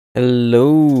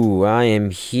Hello, I am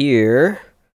here,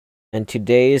 and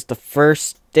today is the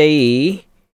first day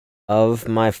of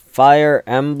my Fire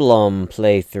Emblem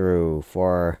playthrough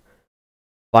for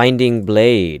Binding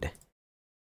Blade.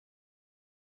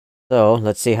 So,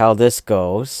 let's see how this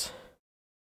goes.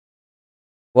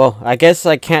 Well, I guess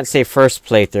I can't say first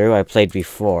playthrough, I played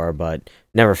before, but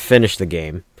never finished the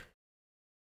game.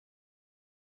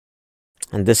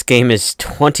 And this game is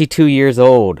 22 years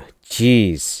old,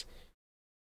 jeez.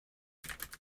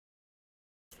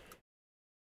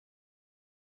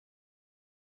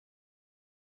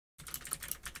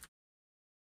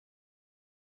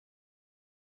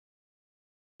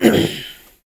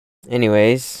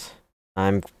 Anyways,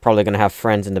 I'm probably gonna have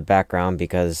friends in the background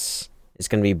because it's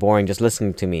gonna be boring just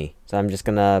listening to me. So I'm just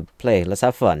gonna play. Let's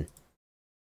have fun.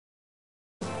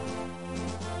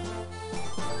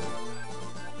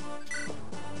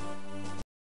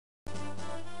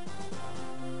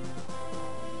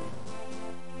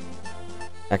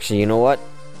 Actually, you know what?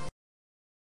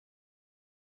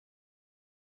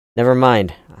 Never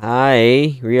mind.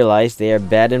 I realized they are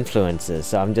bad influences,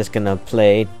 so I'm just gonna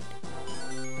play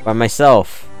by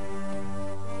myself.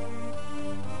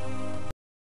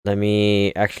 Let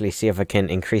me actually see if I can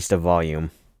increase the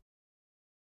volume.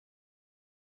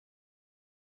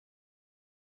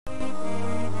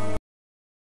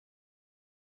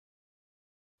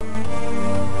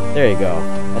 There you go.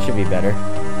 That should be better.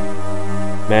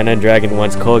 Man and dragon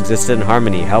once coexisted in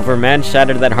harmony. However, man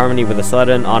shattered that harmony with a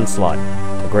sudden onslaught.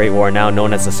 The Great War, now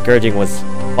known as the Scourging, was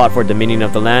fought for dominion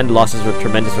of the land. Losses were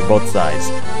tremendous for both sides.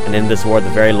 And in this war, the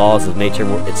very laws of nature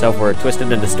itself were twisted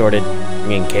and distorted,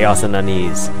 bringing chaos and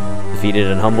unease. Defeated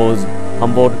and humbled,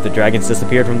 the dragons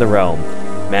disappeared from the realm.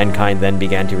 Mankind then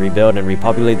began to rebuild and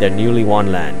repopulate their newly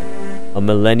won land. A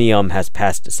millennium has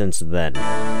passed since then.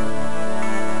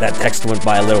 That text went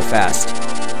by a little fast.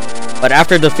 But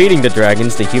after defeating the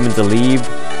dragons, the humans of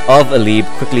Aleb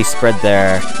quickly spread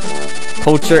their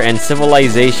culture and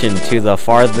civilization to the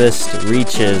farthest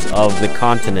reaches of the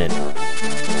continent.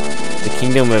 The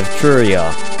kingdom of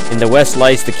Etruria. In the west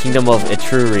lies the kingdom of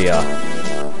Etruria,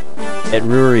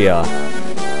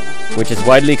 which is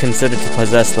widely considered to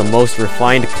possess the most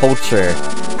refined culture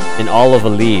in all of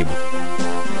Aleb.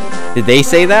 Did they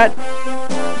say that?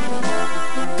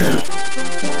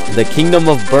 The kingdom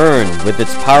of Bern, with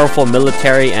its powerful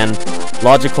military and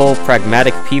logical,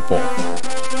 pragmatic people,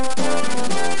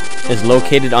 is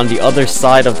located on the other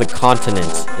side of the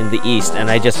continent in the east, and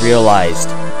I just realized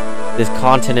this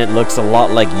continent looks a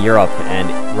lot like Europe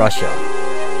and Russia.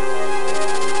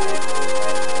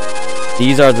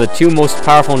 These are the two most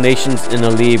powerful nations in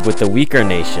Aleb, with the weaker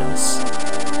nations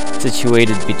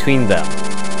situated between them.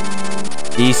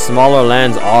 These smaller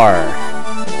lands are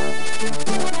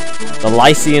the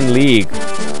Lycian League,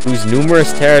 whose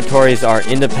numerous territories are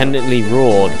independently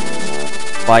ruled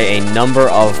by a number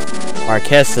of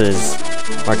marquises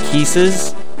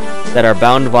that are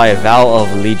bound by a vow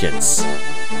of allegiance.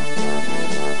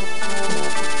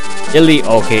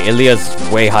 Ilia's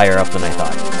way higher up than I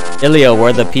thought. Ilia,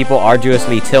 where the people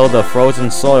arduously till the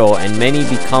frozen soil and many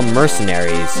become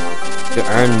mercenaries to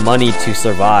earn money to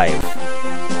survive.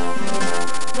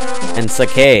 And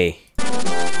Sake,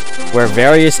 where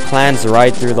various clans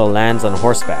ride through the lands on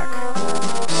horseback.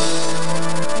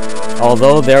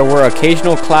 Although there were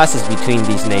occasional clashes between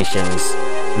these nations,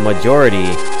 the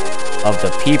majority of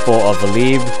the people of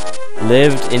Aleb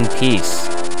lived in peace.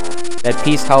 That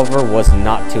peace, however, was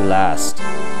not to last.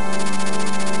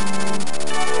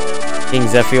 King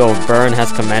Zephyr of Bern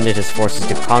has commanded his forces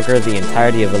to conquer the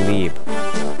entirety of Aleb.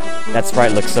 That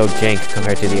sprite looks so jank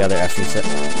compared to the other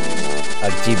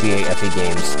GBA FE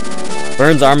games.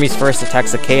 Bern's armies first attacked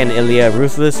Sake and Ilia,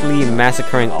 ruthlessly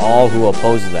massacring all who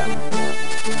opposed them.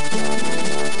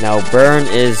 Now Bern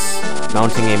is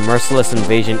mounting a merciless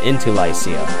invasion into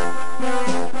Lycia.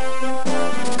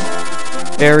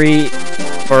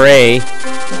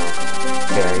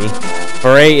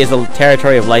 Foray is a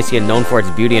territory of Lycia known for its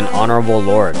beauty and honorable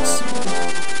lords.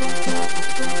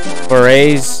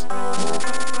 Foray's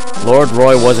Lord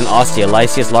Roy was in Ostia,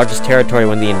 Lycia's largest territory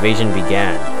when the invasion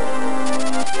began.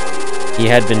 He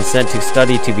had been sent to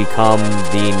study to become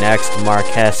the next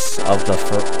Marquess of the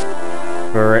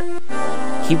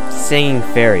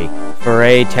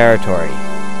Foray territory.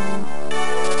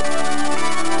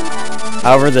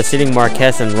 However, the sitting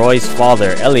Marquess and Roy's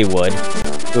father, Eliwood,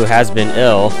 who has been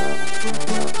ill,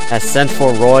 has sent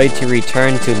for Roy to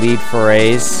return to lead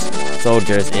Foray's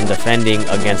soldiers in defending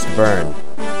against Bern.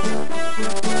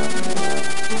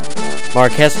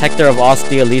 Marquess Hector of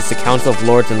Ostia leads the Council of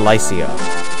Lords in Lycia.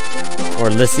 Or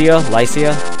Lycia?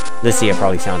 Lycia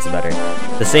probably sounds better.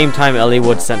 The same time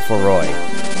Eliwood sent for Roy.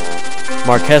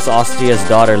 Marquess Ostia's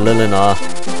daughter Lilina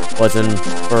was in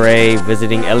Foray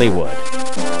visiting Eliwood,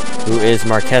 who is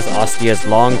Marquess Ostia's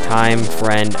longtime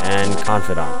friend and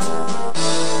confidant.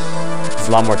 It's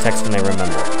a lot more text than I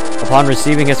remember. Upon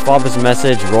receiving his father's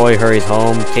message, Roy hurries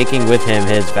home, taking with him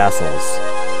his vassals.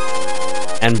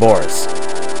 And Boris,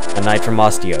 a knight from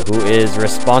Ostia, who is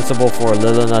responsible for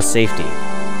Lilina's safety.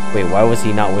 Wait, why was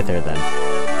he not with her then?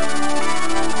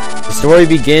 The story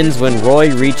begins when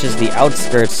Roy reaches the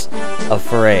outskirts of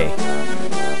Foray.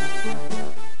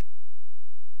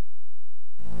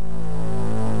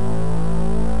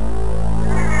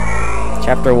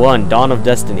 Chapter 1, Dawn of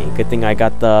Destiny. Good thing I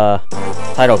got the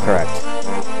title correct.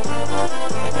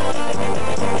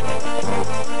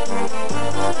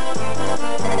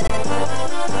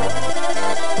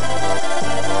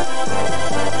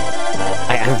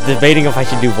 I'm debating if I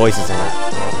should do voices or not.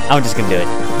 I'm just gonna do it.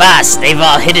 Boss, they've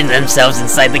all hidden themselves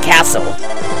inside the castle.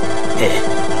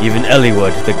 Even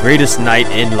Eliwood, the greatest knight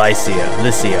in Lycia,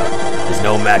 is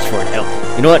no match for an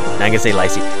illness. You know what? I'm gonna say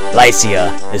Lycia.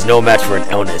 Lycia is no match for an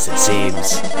illness, it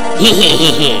seems.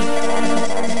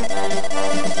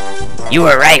 You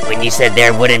were right when you said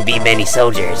there wouldn't be many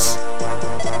soldiers.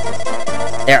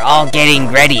 They're all getting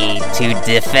ready to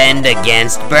defend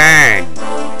against Burn.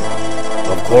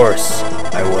 Of course,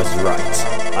 I was right.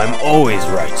 I'm always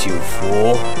right, you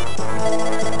fool.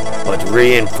 But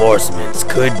reinforcements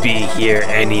could be here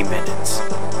any minute.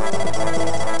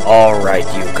 Alright,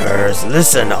 you curs,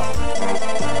 listen up.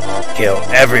 Kill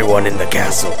everyone in the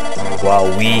castle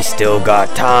while we still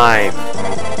got time.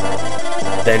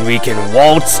 Then we can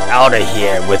waltz out of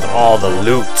here with all the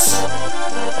loot.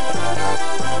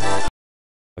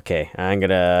 Okay, I'm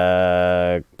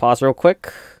gonna pause real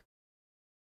quick.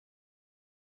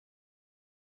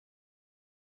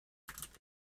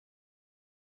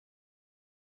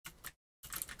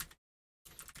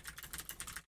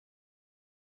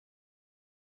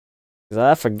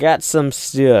 I forgot some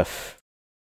stuff.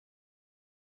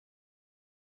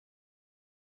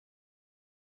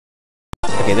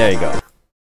 Okay, there you go.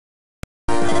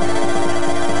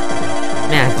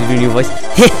 Man, I have to do a new voice.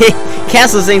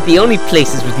 Castles ain't the only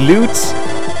places with loot.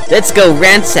 Let's go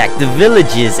ransack the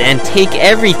villages and take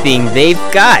everything they've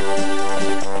got.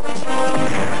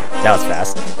 That was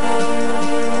fast.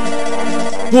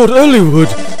 Lord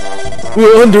Eliwood!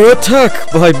 We're under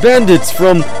attack by bandits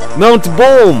from Mount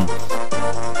Balm!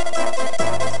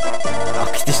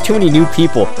 There's too many new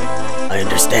people. I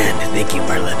understand. Thank you,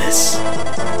 Marlinus.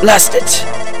 Blast it!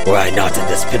 Were I not in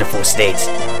this pitiful state,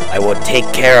 I would take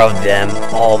care of them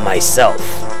all myself.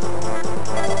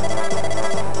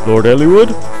 Lord Eliwood?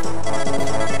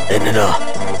 No.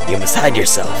 You must hide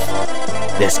yourself.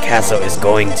 This castle is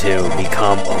going to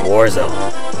become a war zone.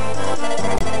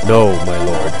 No, my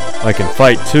lord. I can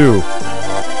fight too.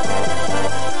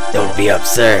 Don't be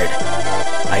absurd.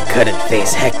 I couldn't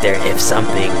face Hector if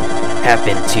something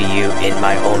happened to you in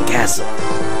my own castle.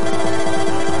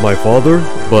 My father?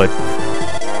 But...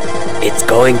 It's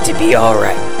going to be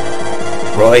alright.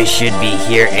 Roy should be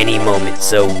here any moment,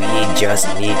 so we just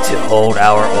need to hold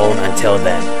our own until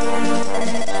then.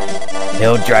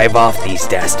 He'll drive off these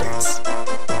dastards.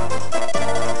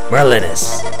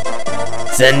 Marlinus,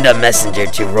 send a messenger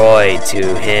to Roy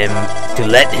to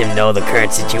let him know the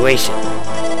current situation.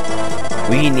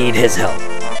 We need his help.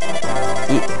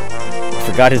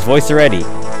 Forgot his voice already.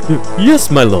 Yes,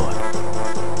 my lord.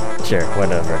 Sure,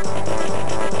 whatever.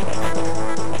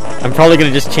 I'm probably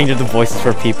gonna just change up the voices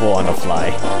for people on the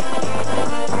fly.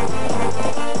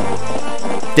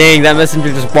 Dang, that messenger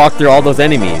just walked through all those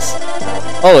enemies.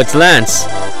 Oh, it's Lance.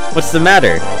 What's the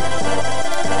matter?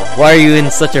 Why are you in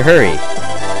such a hurry?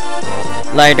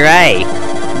 Lord Rai,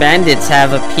 bandits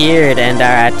have appeared and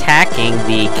are attacking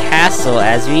the castle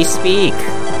as we speak.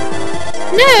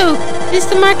 No! Is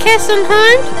the Marquess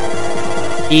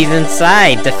unharmed? He's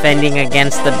inside, defending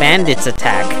against the bandits'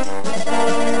 attack.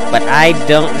 But I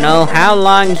don't know how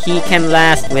long he can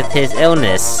last with his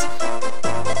illness.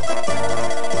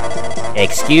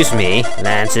 Excuse me,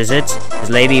 Lance, is it? Is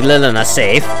Lady Lilina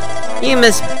safe? You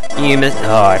must...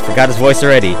 Oh, I forgot his voice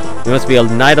already. You must be a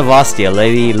knight of Ostia.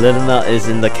 Lady Lilina is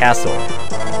in the castle.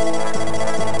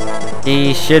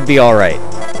 He should be alright.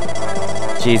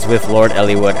 She's with Lord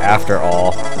Eliwood after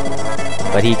all.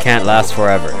 But he can't last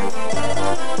forever.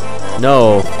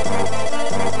 No.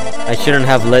 I shouldn't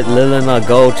have let Lilina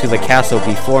go to the castle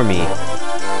before me.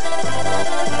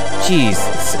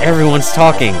 Jeez, everyone's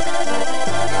talking.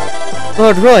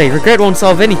 Lord Roy, regret won't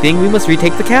solve anything. We must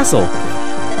retake the castle.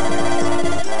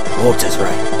 Walt is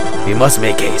right. We must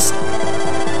make haste.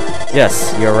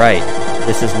 Yes, you're right.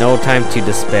 This is no time to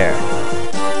despair.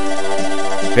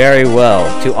 Very well.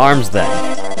 To arms then.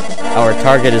 Our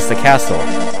target is the castle.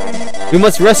 We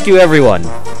must rescue everyone.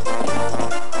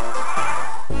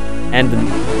 And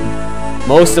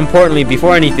most importantly,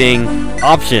 before anything,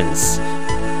 options.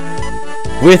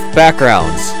 With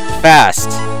backgrounds. Fast.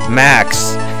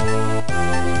 Max.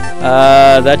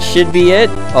 That should be it.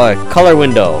 Oh, color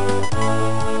window.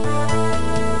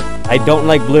 I don't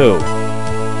like blue.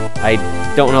 I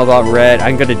don't know about red.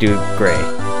 I'm gonna do gray.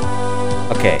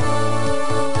 Okay.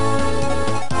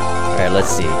 Alright, let's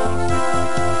see.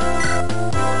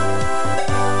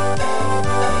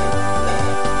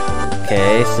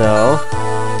 Okay, so...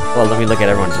 Well, let me look at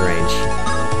everyone's range.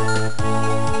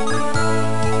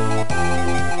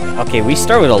 Okay, we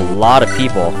start with a lot of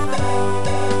people.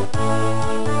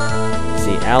 Let's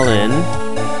see, Alan.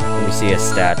 Let me see his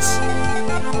stats.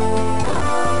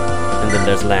 And then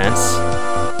there's Lance.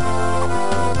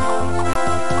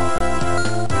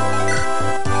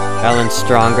 Alan's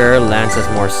stronger, Lance has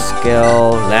more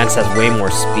skill, Lance has way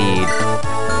more speed.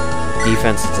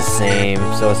 Defense is the same,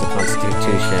 so is the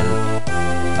Constitution.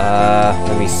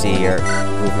 Let me see your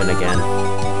movement again.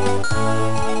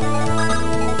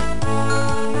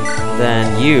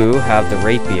 Then you have the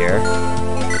Rapier.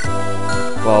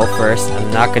 Well, first,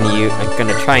 I'm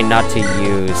gonna try not to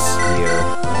use you.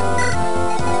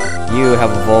 You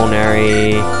have a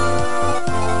Vulnerary.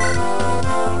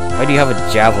 Why do you have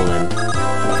a Javelin?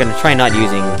 I'm gonna try not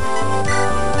using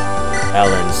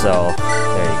Ellen, so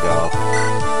there you go.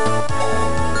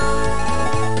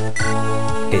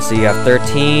 Okay, so you have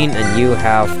 13, and you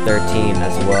have 13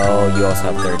 as well. You also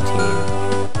have 13.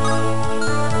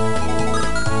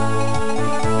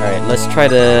 Alright, let's try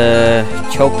to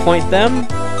choke point them.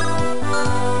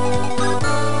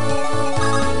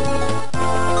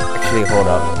 Actually, hold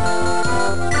up.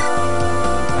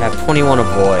 I have 21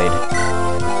 avoid.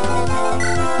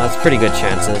 That's pretty good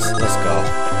chances. Let's go.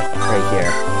 Right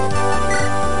here.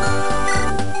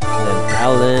 And then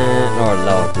Alan, or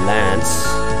no, Lance.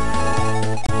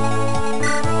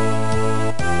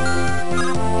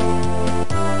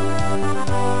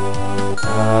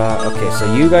 Okay, so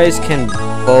you guys can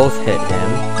both hit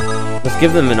him. Let's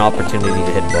give them an opportunity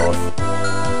to hit both.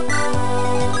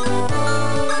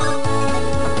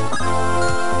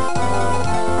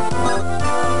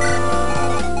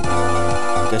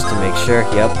 Just to make sure,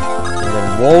 yep. And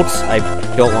then Waltz, I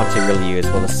don't want to really use,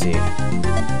 well, let's see.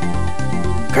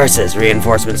 Curses,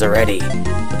 reinforcements are ready,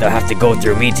 but they'll have to go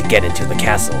through me to get into the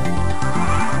castle.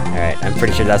 Alright, I'm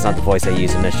pretty sure that's not the voice I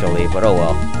used initially, but oh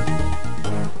well.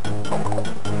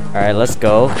 Alright, let's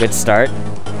go. Good start.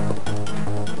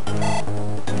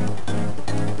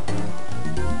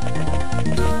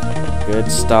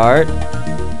 Good start.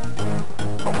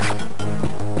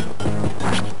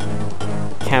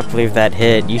 Can't believe that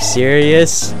hit. You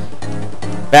serious?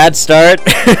 Bad start.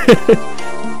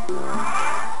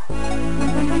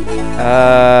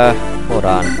 Hold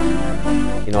on.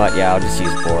 You know what? Yeah, I'll just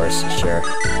use Boris. Sure.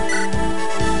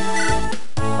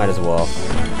 Might as well.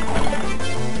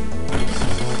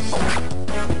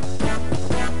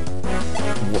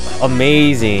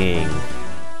 Amazing.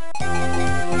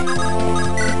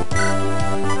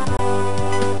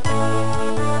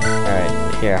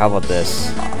 Alright, here, how about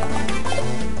this?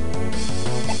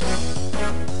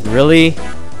 Really?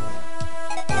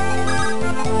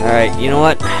 Alright, you know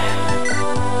what?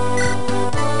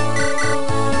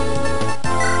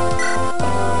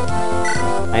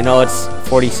 I know it's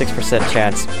 46%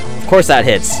 chance. Of course that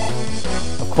hits.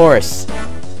 Of course.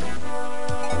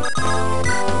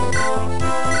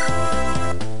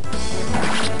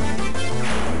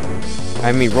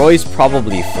 I mean, Roy's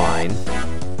probably fine.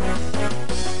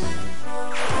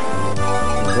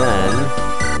 And then...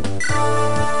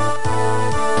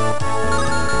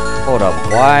 Hold up,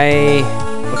 why...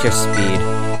 What's your speed?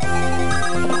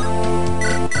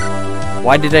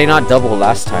 Why did I not double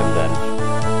last time then?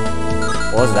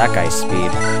 What was that guy's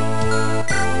speed?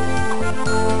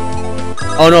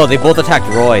 Oh no, they both attacked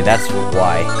Roy, that's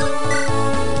why.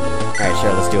 Alright,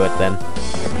 sure, let's do it then.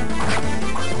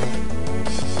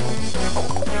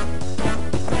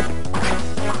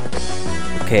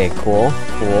 Okay, cool,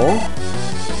 cool.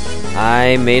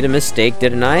 I made a mistake,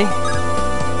 didn't I?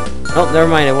 Oh, never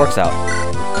mind, it works out.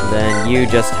 Then you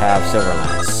just have Silver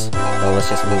Lance. So let's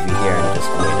just move you here and just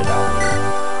wait it out.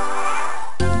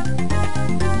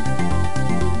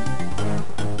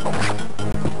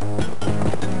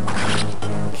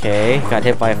 Okay, got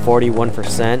hit by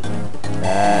 41%.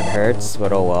 That hurts,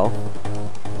 but oh well.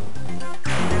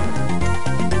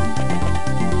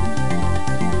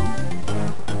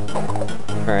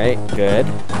 Alright, good.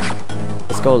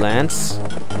 Let's go, Lance.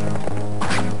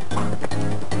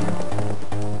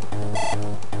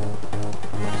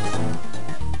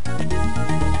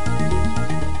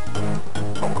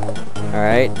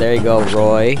 Alright, there you go,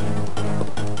 Roy.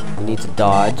 You need to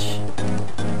dodge.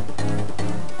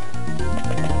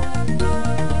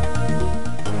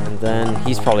 And then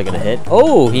he's probably gonna hit.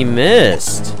 Oh, he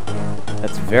missed!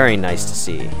 That's very nice to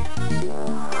see.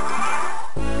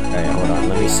 Alright, hold on,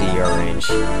 let me see your range.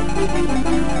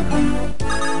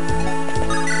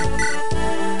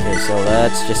 Okay, so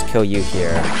let's just kill you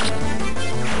here.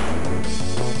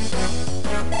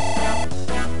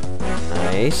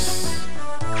 Nice.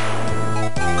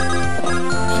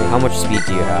 Actually, how much speed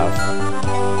do you have?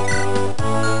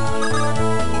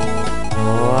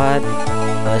 What?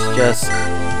 Let's just...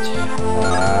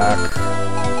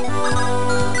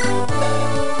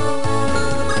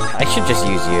 I should just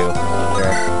use you.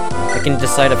 Sure. I can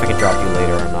decide if I can drop you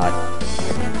later or not.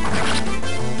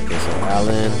 Okay, so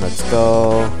Alan, let's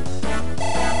go.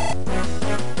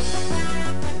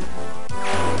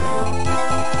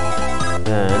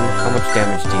 Then, how much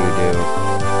damage do you do?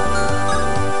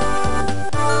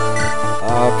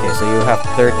 Okay, so you have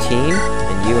 13,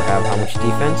 and you have how much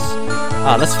defense?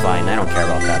 Ah, that's fine, I don't care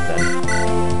about that then.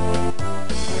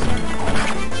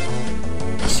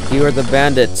 Skewer the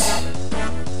bandits.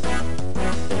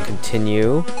 And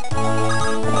continue.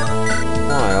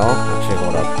 While, actually,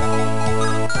 hold up.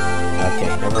 Okay,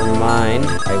 never mind.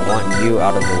 I want you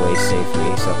out of the way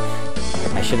safely, so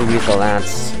I should have used the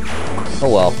lance. Oh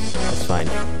well, that's fine.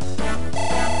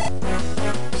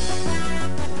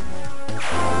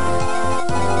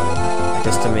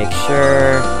 Just to make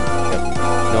sure that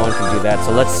no one can do that.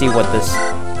 So let's see what this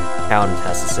town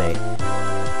has to say.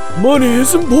 Money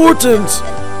is important.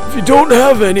 If you don't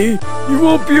have any, you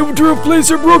won't be able to replace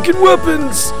your broken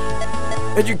weapons.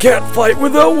 And you can't fight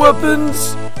without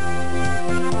weapons.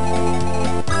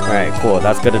 Alright, cool.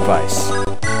 That's good advice.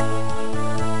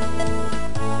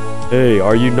 Hey,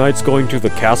 are you knights going to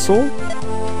the castle?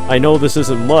 I know this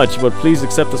isn't much, but please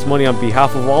accept this money on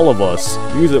behalf of all of us.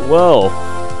 Use it well.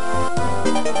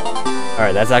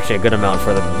 Alright, that's actually a good amount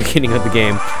for the beginning of the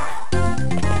game.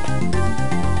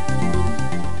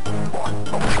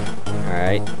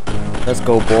 Alright. Let's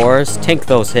go, boars. Tank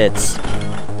those hits.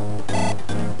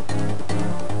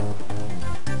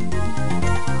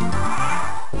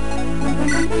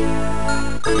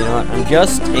 You know what? And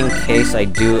just in case I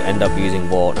do end up using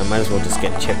Bolt, I might as well just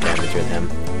get chip damage with him.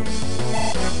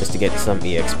 Just to get some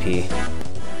EXP.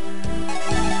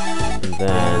 And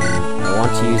then I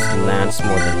want to use Lance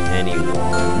more than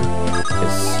anyone,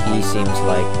 because he seems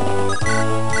like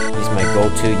he's my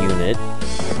go-to unit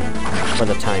for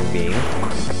the time being.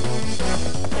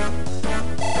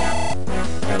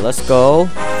 Alright, let's go.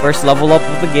 First level up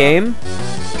of the game.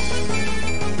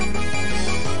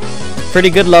 Pretty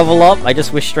good level up. I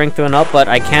just wish strength went up, but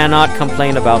I cannot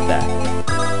complain about that.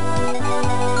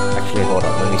 Actually, hold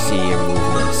up. Let me see your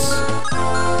movements.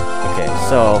 Okay,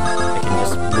 so I can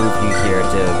just move you here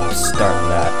to start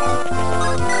that.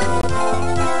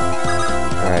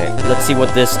 Alright, let's see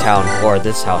what this town or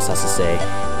this house has to say.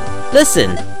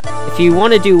 Listen, if you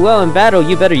want to do well in battle,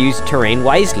 you better use terrain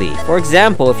wisely. For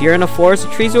example, if you're in a forest,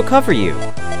 the trees will cover you.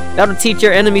 That'll teach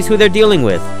your enemies who they're dealing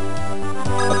with.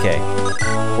 Okay,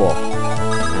 cool.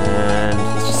 And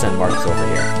let's just send Marcus over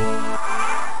here.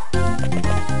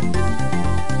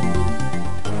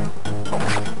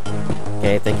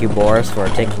 Okay, thank you, Boris, for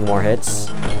taking more hits.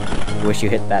 Wish you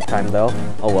hit that time, though.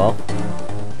 Oh well.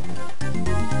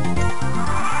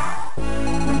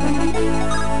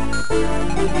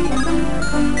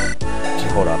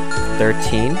 Actually, hold up.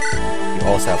 13? You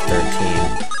also have 13.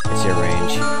 What's your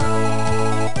range?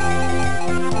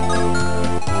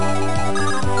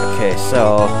 Okay,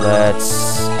 so let's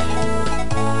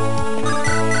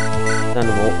send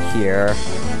a volt here.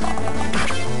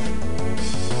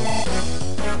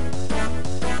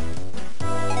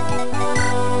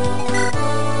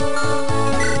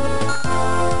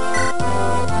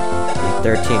 Okay,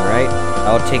 13, right?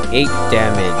 I'll take 8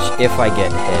 damage if I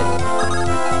get hit.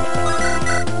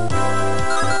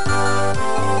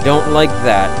 Don't like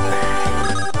that.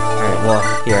 Alright, well,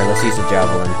 here, let's use the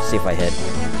javelin. See if I hit.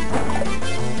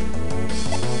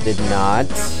 Did not.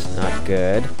 Not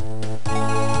good.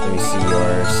 Let me see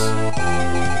yours.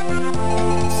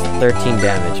 It's 13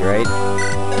 damage, right?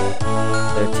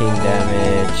 13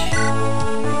 damage.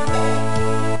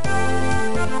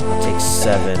 I'll take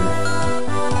 7.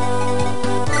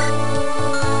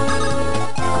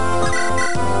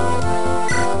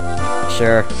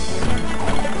 Sure.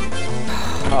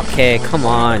 Okay, come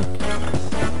on.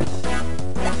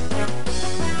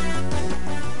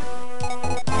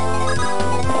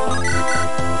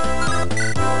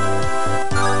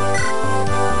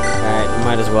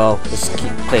 Might as well. Just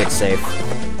play it safe.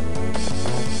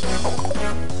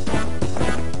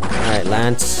 Alright,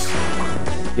 Lance.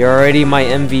 You're already my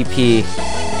MVP.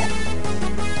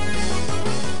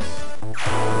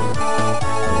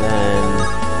 And then,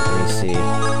 let me see.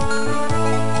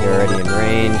 You're already in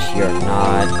range. You're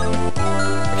not.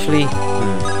 Actually,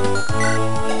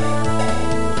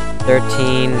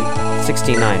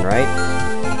 1369, right?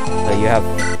 So you have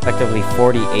effectively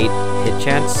 48 hit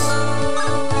chance.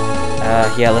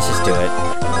 Yeah, let's just do it. Okay.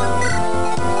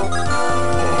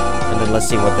 And then let's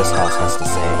see what this house has to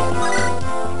say.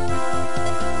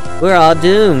 We're all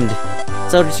doomed.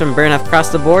 Soldiers from Bern have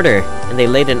crossed the border, and they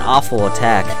laid an awful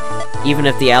attack. Even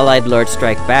if the Allied lords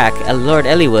strike back, Lord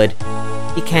Eliwood,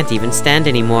 he can't even stand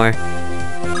anymore.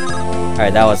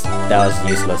 Alright, that was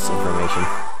useless information.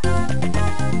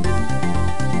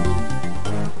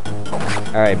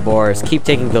 Alright, Boars, keep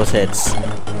taking those hits.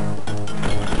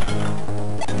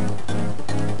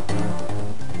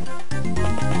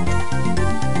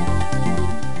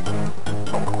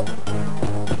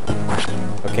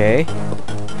 Okay.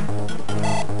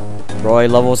 Roy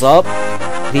levels up.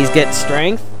 Please get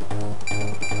strength.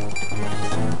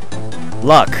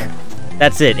 Luck.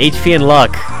 That's it. HP and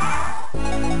luck.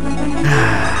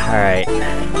 Alright.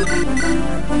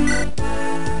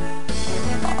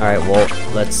 Alright, well,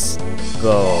 let's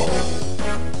go.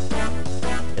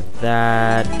 Get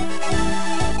that.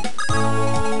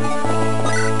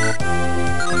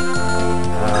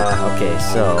 Okay,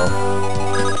 so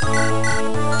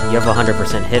you have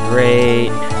 100% hit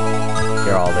rate.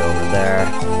 You're all the way over there.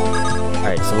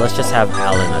 Alright, so let's just have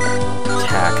Alan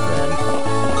attack then.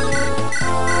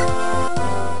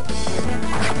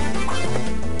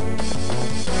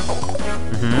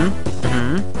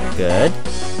 Good.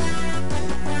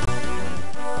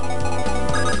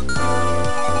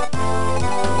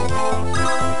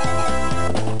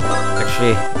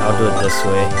 Actually, I'll do it this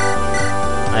way.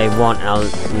 I want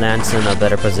Lance in a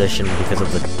better position because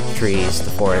of the trees,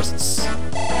 the forests.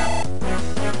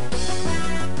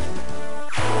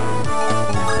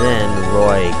 Then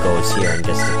Roy goes here and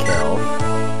gets the kill.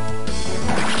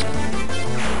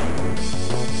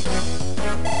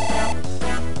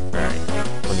 Alright,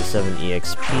 27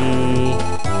 EXP.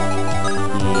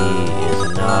 He is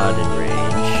not in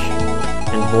range.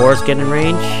 Can Boars get in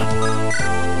range?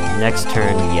 Next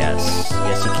turn, yes.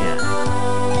 Yes, he can.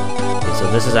 Okay, so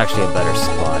this is actually a better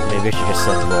spot. Maybe I should just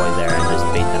set Roy there and just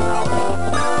bait them out.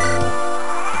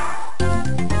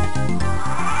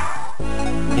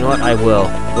 You know what? I will.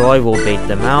 Roy will bait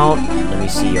them out. Let me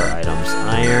see your items.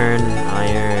 Iron,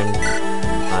 iron,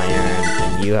 iron,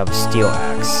 and you have a steel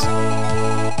axe.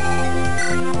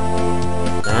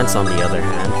 Lance, on the other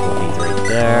hand, will be right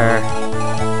there.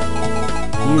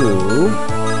 You...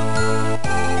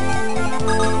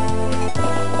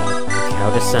 Okay,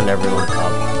 I'll just send everyone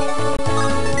up.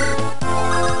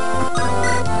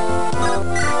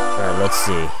 Alright, let's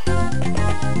see.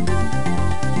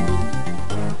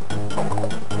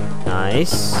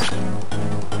 Nice.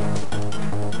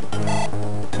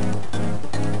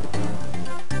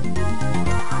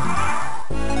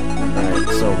 Alright,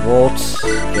 so Volt,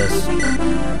 just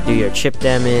do your chip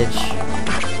damage.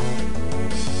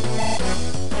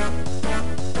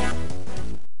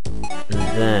 And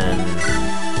then...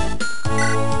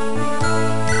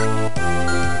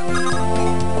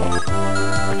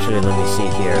 Actually, let me see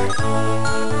here.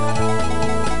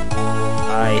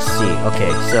 I see.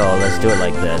 Okay, so let's do it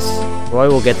like this. Roy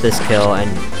will get this kill,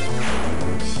 and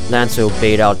Lance will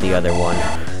bait out the other one.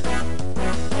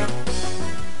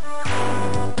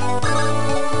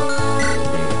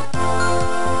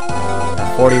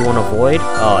 At 41 avoid?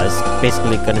 Oh, it's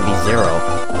basically gonna be 0.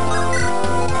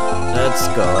 Let's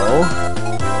go.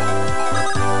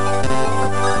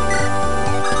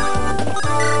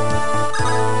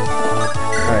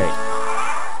 Alright.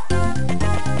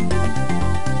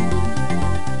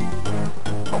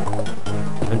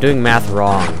 I'm doing math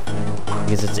wrong,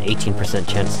 because it's an 18%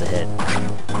 chance to hit.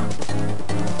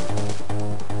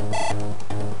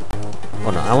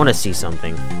 Hold on, I want to see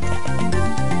something.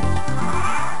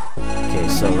 Okay,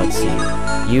 so let's see.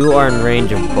 You are in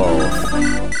range of both.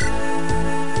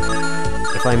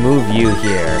 If I move you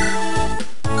here...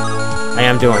 I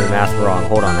am doing math wrong,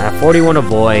 hold on. I have 41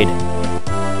 avoid.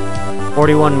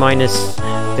 41 minus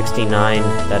 69,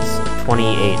 that's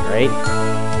 28, right?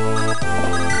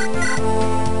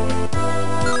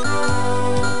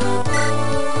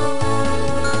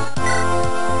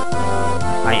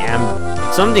 I am...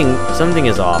 Something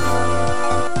is off.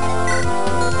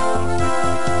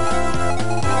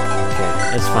 Okay,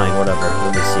 it's fine, whatever.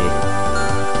 Let me see.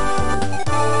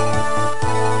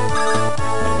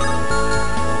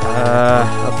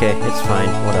 Okay, it's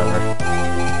fine, whatever.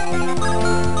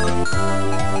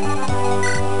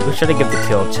 should I give the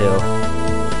kill to?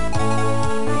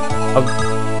 I'll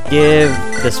give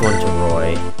this one to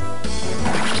Roy.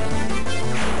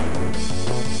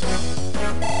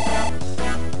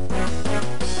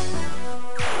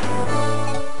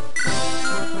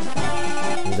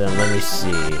 And then let me see.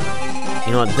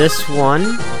 You know what, this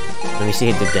one, let me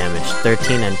see the damage.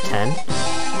 13 and 10.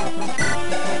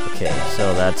 Okay,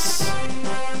 so that's,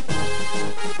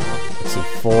 let's see,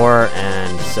 4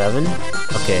 and 7.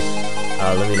 Okay,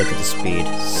 let me look at the speed.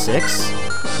 6.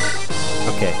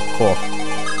 Okay, cool.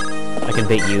 I can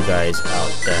bait you guys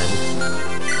out then.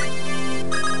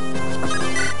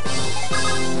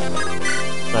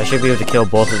 So I should be able to kill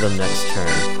both of them next turn.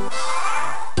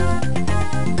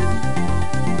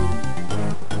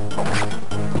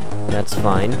 That's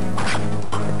fine.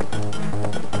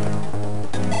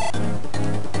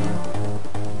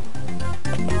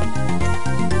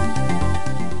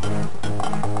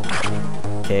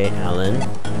 Okay, Alan.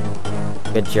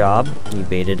 Good job. You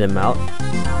baited him out.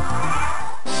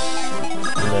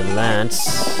 And then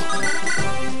Lance.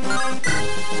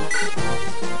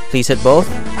 Please hit both.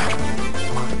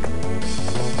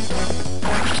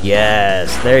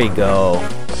 Yes, there you go.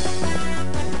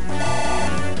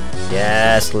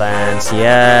 Yes, Lance,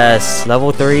 yes!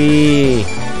 Level 3!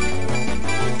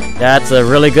 That's a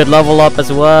really good level up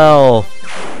as well!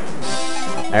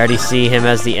 I already see him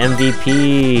as the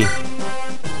MVP!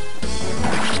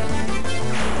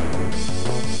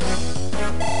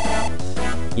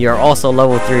 You're also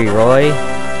level 3, Roy.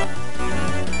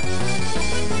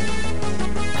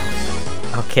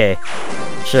 Okay,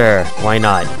 sure, why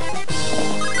not?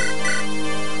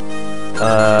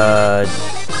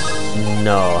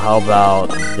 No, how about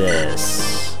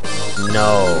this?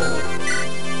 No.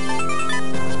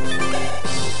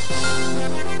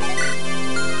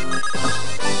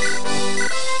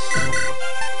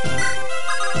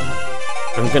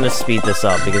 I'm gonna speed this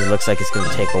up because it looks like it's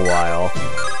gonna take a while.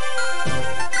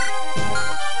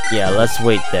 Yeah, let's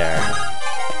wait there.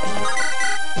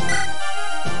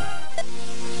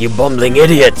 You bumbling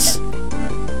idiots!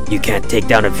 You can't take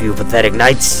down a few pathetic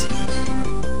knights?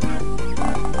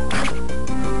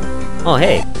 Oh,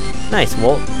 hey. Nice,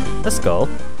 Walt. Let's go.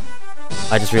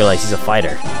 I just realized he's a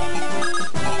fighter.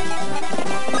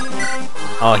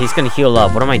 Oh, he's gonna heal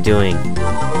up. What am I doing?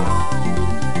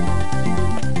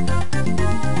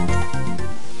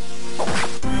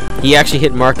 He actually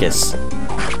hit Marcus.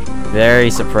 Very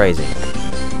surprising.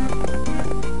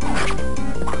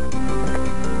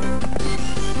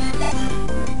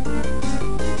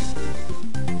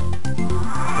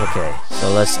 Okay, so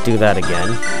let's do that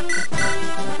again.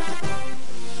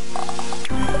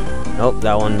 Nope,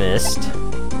 that one missed.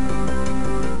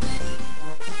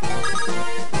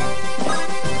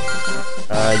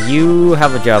 You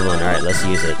have a javelin. Alright, let's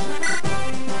use it.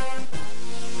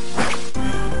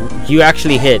 You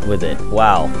actually hit with it.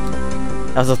 Wow.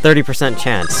 That was a 30%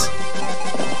 chance.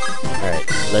 Alright,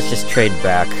 let's just trade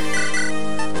back.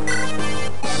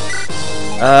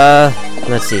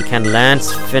 Let's see. Can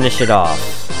Lance finish it off?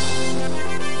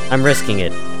 I'm risking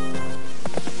it.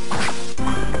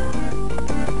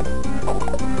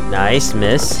 Nice,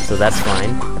 miss, so that's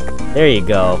fine. There you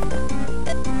go.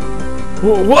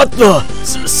 What the?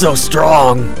 So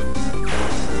strong!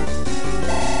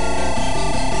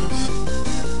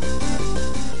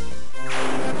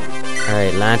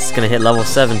 Alright, Lance is gonna hit level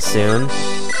 7 soon.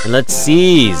 And let's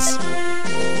seize!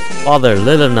 Father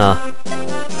Lilina.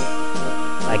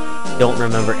 I don't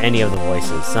remember any of the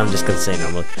voices, so I'm just gonna say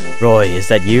normally. Roy, is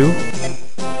that you?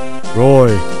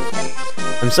 Roy.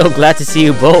 I'm so glad to see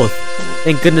you both.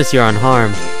 Thank goodness you're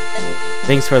unharmed.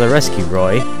 Thanks for the rescue,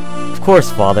 Roy. Of course,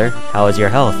 Father. How is your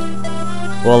health?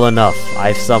 Well enough.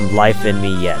 I've some life in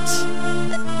me yet.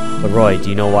 But Roy, do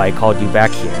you know why I called you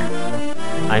back here?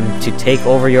 I'm to take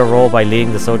over your role by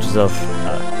leading the soldiers of,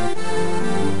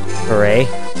 Foray?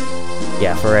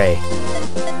 Yeah, Foray.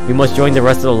 We must join the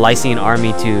rest of the Lycian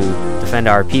army to defend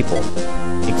our people.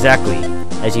 Exactly.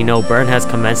 As you know, Bern has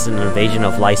commenced an invasion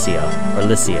of Lycia, or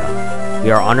Lycia. We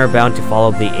are honor-bound to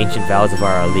follow the ancient vows of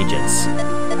our allegiance.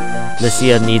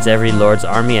 Lycia needs every lord's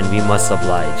army and we must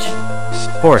oblige.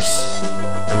 Of course.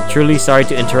 I'm truly sorry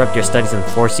to interrupt your studies and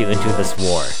force you into this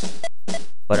war.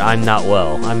 But I'm not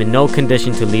well. I'm in no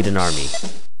condition to lead an army.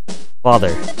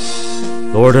 Father.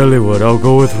 Lord Eliwood, I'll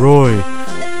go with Roy.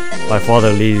 My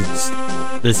father leads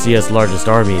Lycia's largest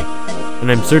army,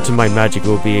 and I'm certain my magic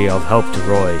will be of help to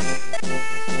Roy.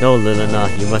 No, Lilina,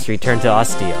 you must return to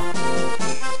Ostia.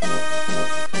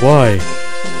 Why?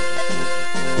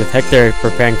 With Hector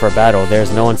preparing for battle, there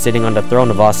is no one sitting on the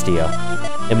throne of Ostia.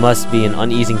 It must be an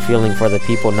uneasy feeling for the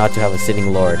people not to have a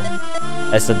sitting lord.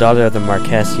 As the daughter of the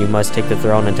Marquess, you must take the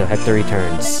throne until Hector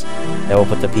returns. That will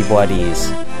put the people at ease.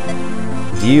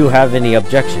 Do you have any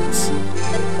objections?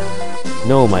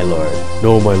 No, my lord.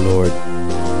 No, my lord.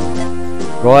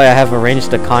 Roy, I have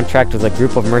arranged a contract with a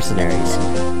group of mercenaries.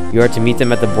 You are to meet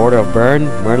them at the border of Bern.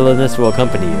 Merlinus will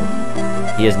accompany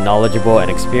you. He is knowledgeable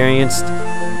and experienced,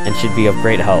 and should be of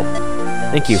great help.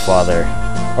 Thank you, Father.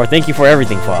 Or thank you for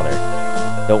everything, Father.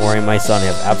 Don't worry, my son, I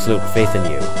have absolute faith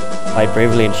in you. Fight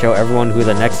bravely and show everyone who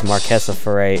the next Marquess of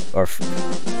Foray,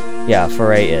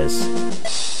 Foray is.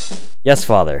 Yes,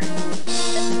 Father.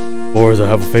 Boris, I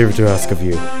have a favor to ask of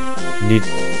you. You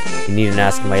needn't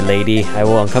ask, my lady. I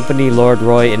will accompany Lord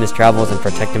Roy in his travels and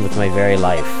protect him with my very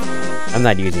life. I'm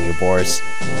not using you, Boris.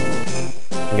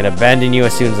 I'm gonna abandon you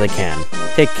as soon as I can.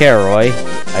 Take care, Roy.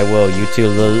 I will. You too,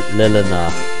 Lilina.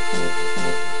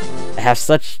 I have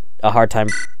such a hard time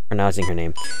pronouncing her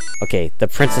name. Okay, the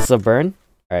Princess of Bern.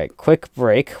 Alright, quick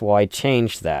break while I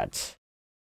change that.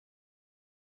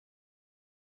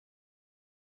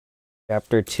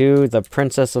 Chapter 2, The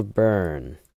Princess of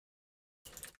Bern.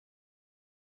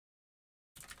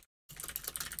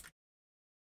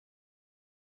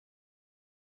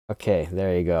 Okay,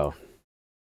 there you go.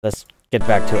 Let's get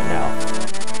back to it now.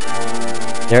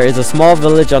 There is a small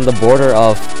village on the border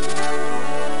of...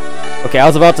 Okay, I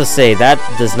was about to say, that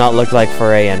does not look like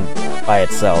Foray and by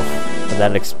itself. But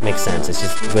that makes sense, it's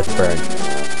just with Bern.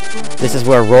 This is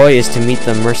where Roy is to meet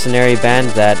the mercenary band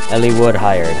that Eliwood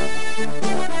hired.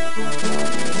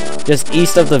 Just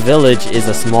east of the village is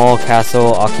a small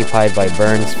castle occupied by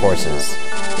Bern's forces.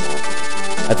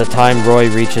 At the time Roy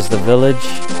reaches the village,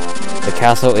 the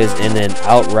castle is in an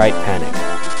outright panic.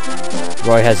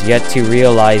 Roy has yet to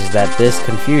realize that this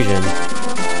confusion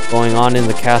going on in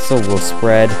the castle will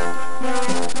spread,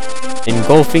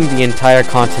 engulfing the entire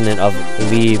continent of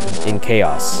Lebe in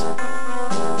chaos.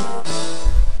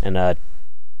 And a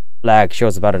flag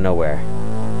shows up out of nowhere.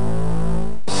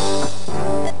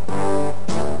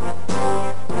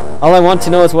 All I want to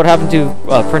know is what happened to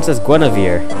Princess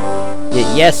Guinevere.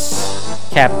 Yes,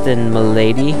 Captain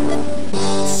Milady.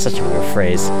 Such a weird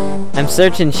phrase. I'm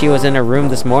certain she was in her room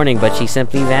this morning, but she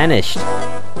simply vanished.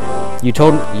 You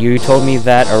told me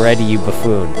that already, you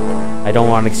buffoon. I don't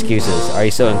want excuses. Are you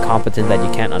so incompetent that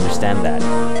you can't understand that?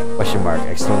 Question mark,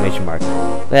 exclamation mark.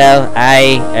 Well,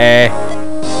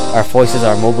 our forces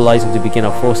are mobilizing to begin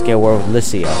a full-scale war with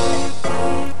Lycia.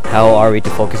 How are we to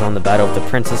focus on the battle if the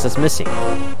princess is missing?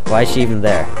 Why is she even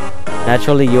there?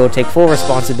 Naturally, you will take full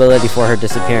responsibility for her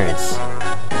disappearance.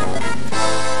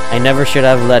 I never should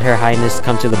have let Her Highness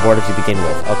come to the border to begin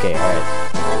with. Okay, alright.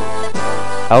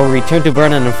 I will return to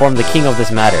Bern and inform the king of this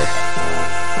matter.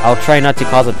 I'll try not to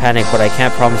cause a panic, but I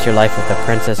can't promise your life if the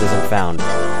princess isn't found.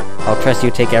 I'll trust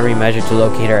you take every measure to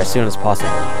locate her as soon as possible.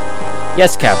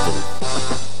 Yes, Captain.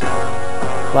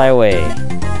 Fly away.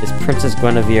 Is Princess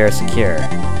Guinevere secure?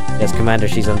 Yes, Commander,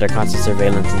 she's under constant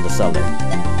surveillance in the cellar.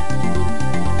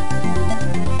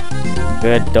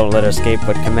 Good, don't let her escape,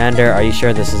 but Commander, are you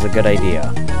sure this is a good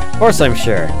idea? Of course I'm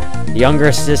sure. The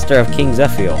younger sister of King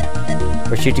Zephiel.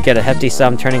 Were she to get a hefty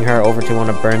sum, turning her over to one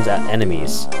of Bern's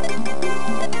enemies.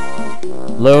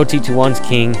 Loyalty to one's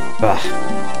king, bah,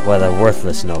 what a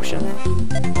worthless notion.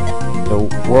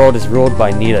 The world is ruled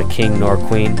by neither king nor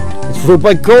queen. It's ruled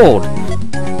by gold!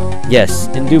 Yes,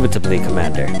 indubitably,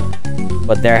 Commander.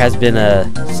 But there has been a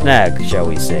snag, shall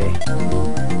we say.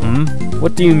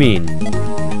 What do you mean?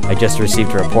 I just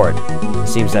received a report. It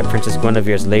seems that Princess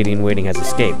Guinevere's lady-in-waiting has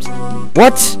escaped.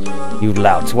 What? You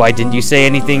lout, why didn't you say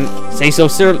anything? Say so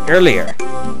earlier.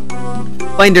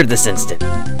 Find her this instant.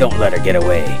 Don't let her get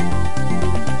away.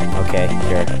 Okay,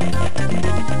 sure.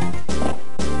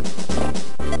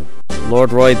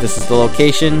 Lord Roy, this is the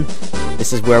location.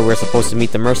 This is where we're supposed to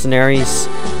meet the mercenaries.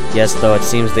 Yes, though it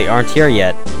seems they aren't here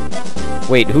yet.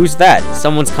 Wait, who's that?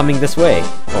 Someone's coming this way.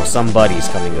 Oh, somebody's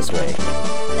coming this way.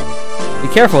 Be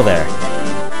careful there.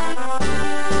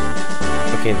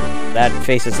 Okay, that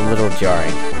face is a little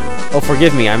jarring. Oh,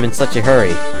 forgive me, I'm in such a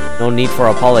hurry. No need for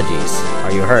apologies.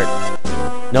 Are you hurt?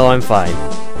 No, I'm fine.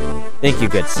 Thank you,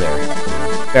 good sir.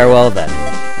 Farewell then.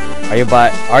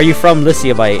 Are you from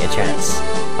Lycia by a chance?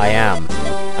 I am.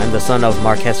 I'm the son of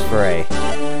Marquess Foray.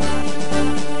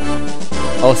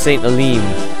 Oh, Saint Elamine.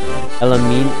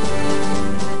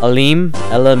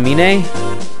 Elamine?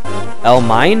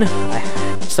 Elmine?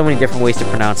 So many different ways to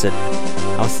pronounce it.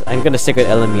 I'm gonna stick with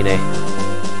Elamine.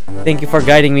 Thank you for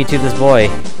guiding me to this boy.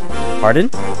 Pardon?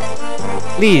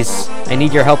 Please, I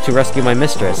need your help to rescue my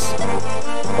mistress.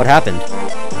 What happened?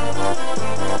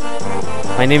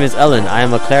 My name is Ellen. I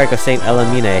am a cleric of Saint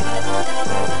Elamine.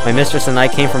 My mistress and I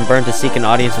came from Bern to seek an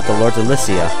audience with the Lords of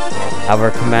Lycia.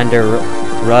 However, Commander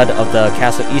Rudd of the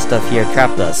castle east of here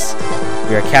trapped us.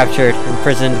 We are captured,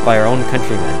 imprisoned by our own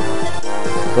countrymen.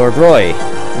 Lord Roy,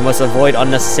 we must avoid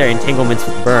unnecessary entanglements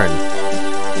with Byrne.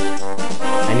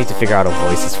 I need to figure out a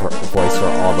voice for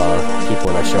all the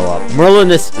people that show up.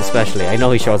 Merlinus especially, I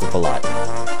know he shows up a lot.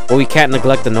 But we can't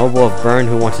neglect the noble of Byrne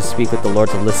who wants to speak with the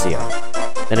lords of Lycia.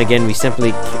 Then again, we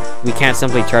can't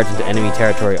simply charge into enemy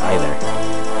territory either.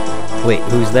 Wait,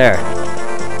 who's there?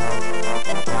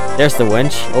 There's the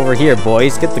wench. Over here,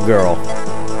 boys, get the girl.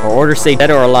 Our orders say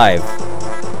dead or alive.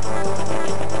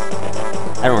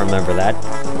 I don't remember that.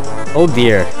 Oh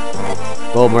dear.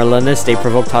 Well, Merlinus, they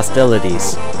provoked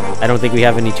hostilities. I don't think we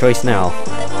have any choice now.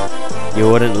 You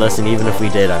wouldn't listen even if we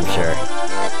did, I'm sure.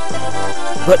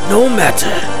 But no matter.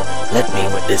 Let me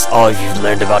witness all you've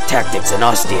learned about tactics in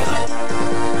Ostia.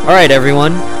 Alright,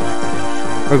 everyone.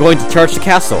 We're going to charge the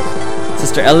castle.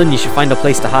 Sister Ellen, you should find a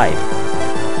place to hide.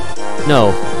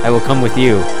 No, I will come with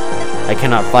you. I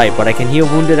cannot fight, but I can heal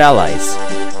wounded allies.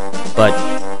 But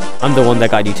I'm the one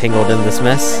that got you tangled in this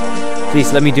mess.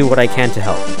 Please let me do what I can to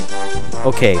help.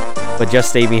 Okay, but just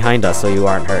stay behind us so you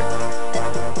aren't hurt.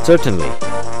 Certainly.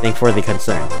 Thank you for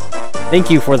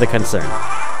the concern.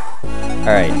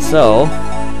 Alright, so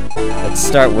let's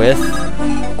start with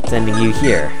sending you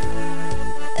here.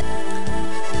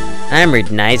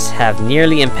 Armored knights have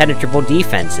nearly impenetrable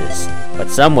defenses, but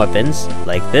some weapons,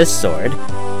 like this sword,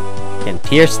 can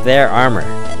pierce their armor.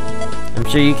 I'm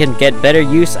sure you can get better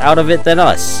use out of it than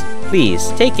us. Please,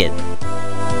 take it.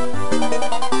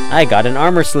 I got an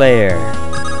armor slayer.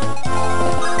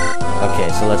 Okay,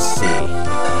 so let's see.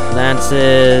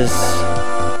 Lances.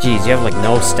 Jeez, you have like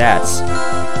no stats.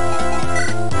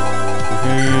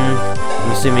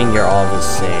 I'm assuming you're all the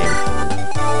same.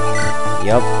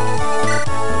 Yup.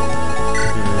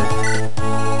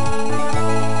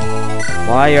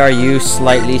 Why are you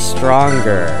slightly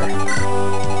stronger?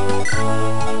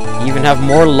 You even have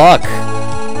more luck.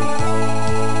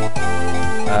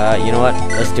 You know what?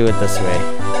 Let's do it this way.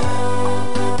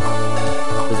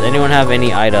 Does anyone have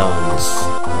any items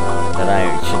that I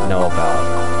should know about?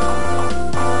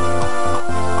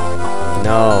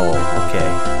 No. Okay.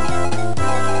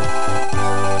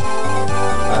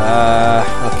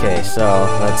 Okay, so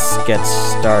let's get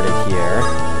started here.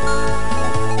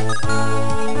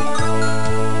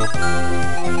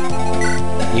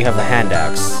 You have a hand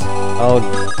axe. Oh,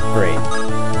 great.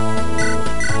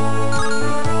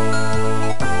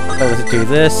 So let's do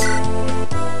this.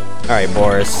 Alright,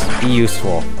 Boris. Be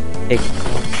useful.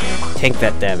 Take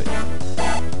that damage.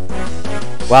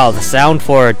 Wow, the sound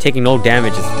for taking no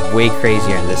damage is way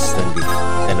crazier in this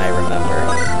than I remember.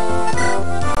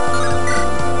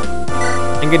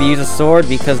 I'm gonna use a sword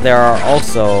because there are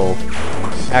also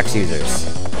axe users.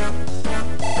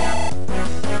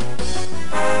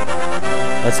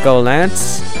 Let's go,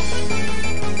 Lance.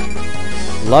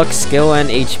 Luck, skill, and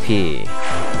HP.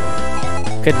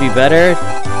 Could be better,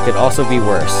 could also be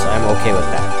worse. I'm okay with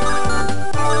that.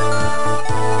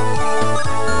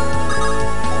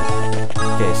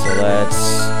 Okay, so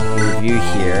let's move you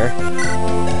here.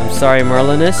 I'm sorry,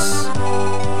 Merlinus.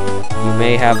 You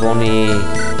may have only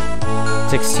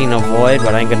 16 avoid,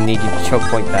 but I'm gonna need you to choke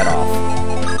point that off.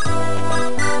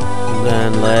 And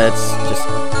then let's just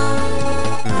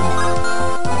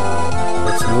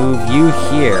let's move you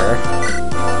here.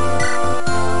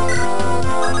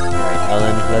 Alright,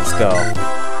 Ellen, let's go.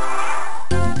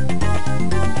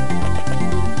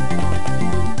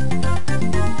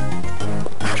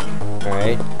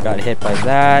 Alright, got hit by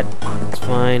that. That's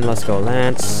fine, let's go,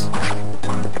 Lance.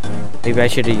 Maybe I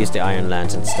should have used the Iron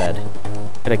Lance instead.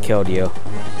 Could have killed you.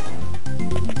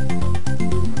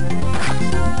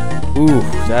 Ooh,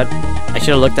 that... I should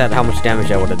have looked at how much damage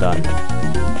I would have done.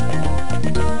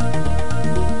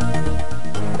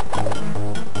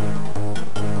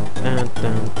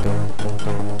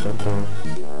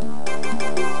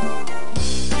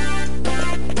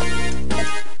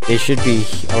 They should be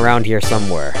around here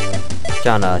somewhere.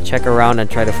 Jana, check around and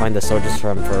try to find the soldiers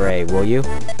from Foray, will you?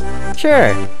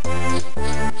 Sure!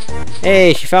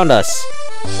 Hey, she found us!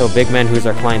 So, big man, who's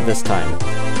our client this time?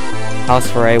 House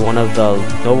Foray, one of the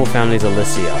noble families of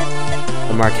Lycia.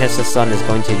 The Marquess's son is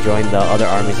going to join the other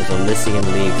armies of the Lycian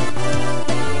League.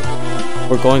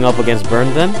 We're going up against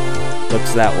Byrne then?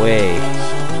 Looks that way.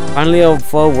 Finally a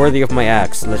foe worthy of my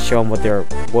axe. Let's show them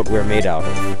what we're made out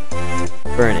of.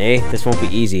 Byrne, eh? This won't be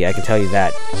easy, I can tell you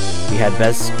that. We had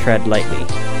best tread lightly.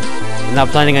 I'm not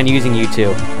planning on using you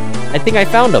two. I think I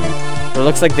found them. But it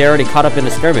looks like they're already caught up in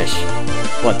a skirmish.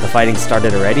 What, the fighting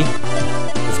started already?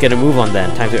 Let's get a move on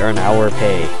then. Time to earn our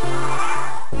pay.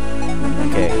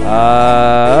 Okay,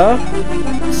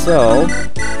 so...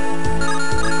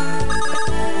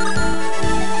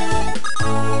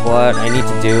 what I need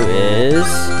to do is...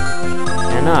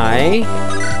 Can I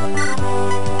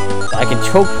can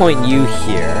choke point you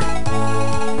here.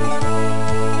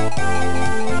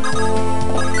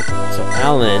 So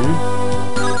Alan,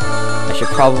 I should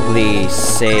probably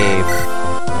save.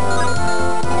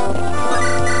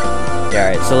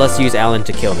 Yeah, alright, so let's use Alan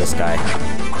to kill this guy.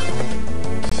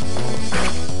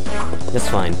 That's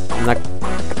fine. I'm not...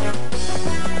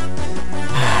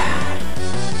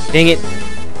 Dang it!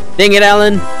 Dang it,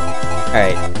 Alan!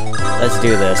 Alright, let's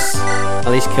do this. At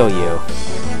least kill you.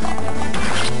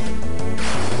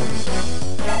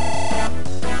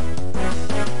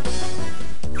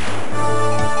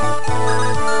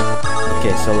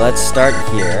 Okay, so let's start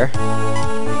here.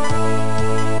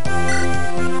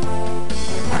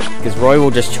 Because Roy will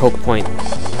just choke point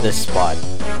this spot.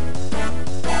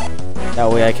 That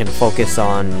way I can focus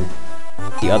on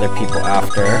the other people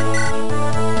after.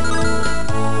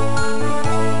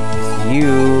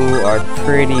 You are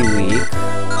pretty weak.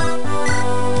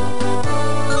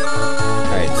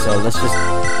 Alright, so let's just...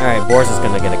 Alright, Boris is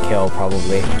gonna get a kill,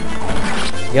 probably.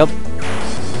 Yep.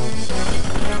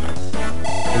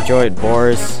 Enjoy it,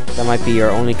 Boris. That might be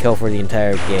your only kill for the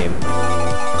entire game.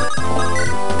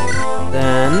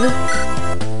 Then...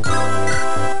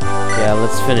 Yeah,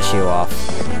 let's finish you off.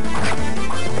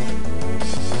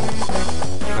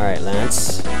 Alright,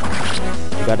 Lance.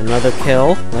 You got another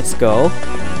kill. Let's go.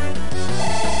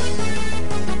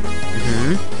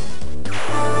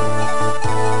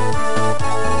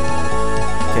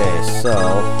 Okay, so...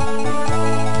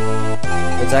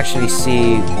 Let's actually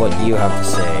see what you have to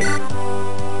say.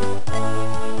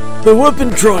 The weapon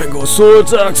triangle,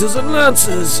 swords, axes, and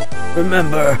lances.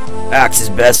 Remember, axes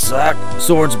best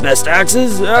swords best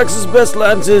axes, axes best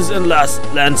lances, and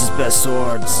lances best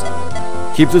swords.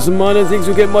 Keep this in mind and things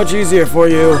will get much easier for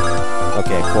you.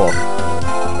 Okay, cool.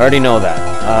 Already know that.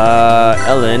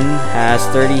 Ellen has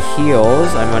 30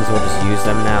 heals. I might as well just use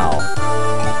them now.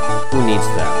 Who needs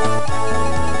them?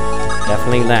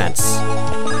 Definitely Lance.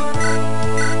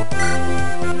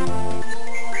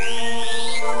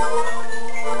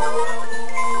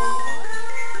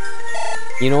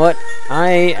 You know what?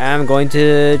 I am going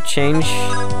to change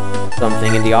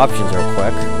something in the options real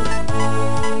quick.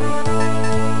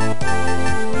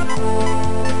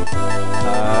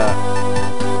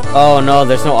 Oh no,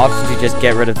 there's no option to just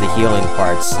get rid of the healing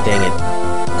parts. Dang it.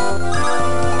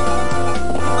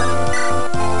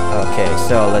 Okay,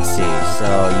 so let's see.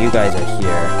 So you guys are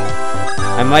here.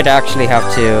 I might actually have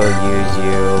to use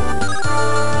you.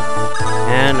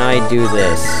 Can I do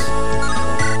this?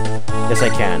 Yes, I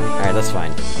can. Alright, that's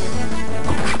fine.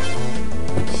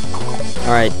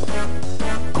 Alright.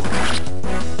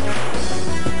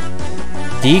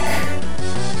 Deke?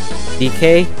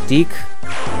 DK? Deke?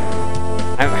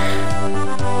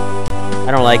 I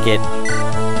don't like it.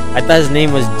 I thought his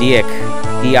name was Diek.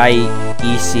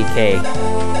 D-I-E-C-K.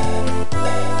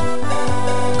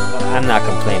 I'm not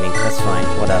complaining. That's fine.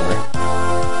 Whatever.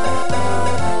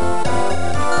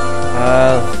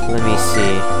 Let me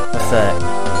see. What's the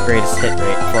greatest hit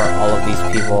rate for all of these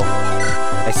people?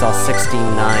 I saw 69%.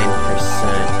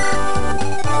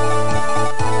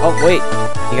 Oh, wait.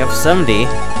 You have 70.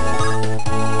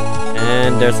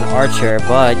 And there's an archer,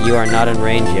 but you are not in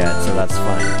range yet, so that's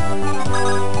fine.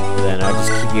 Then I'll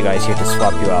just keep you guys here to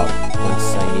swap you out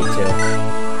once I need to.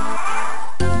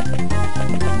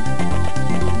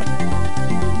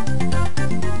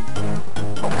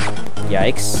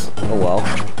 Yikes. Oh well.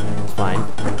 It's fine.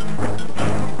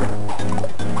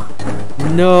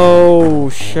 No,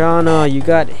 Shauna, you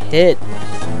got hit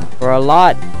for a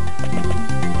lot.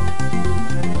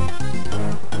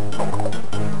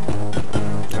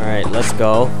 Alright, let's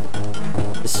go.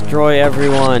 Destroy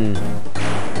everyone.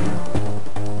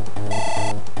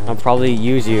 I'll probably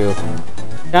use you.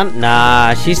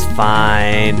 Nah, she's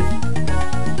fine.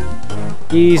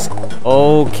 She's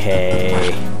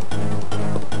okay.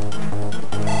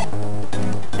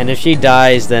 And if she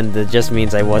dies, then that just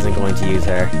means I wasn't going to use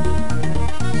her.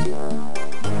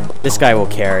 This guy will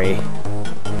carry.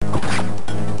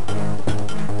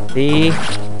 See?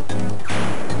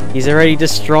 He's already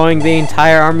destroying the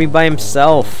entire army by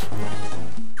himself.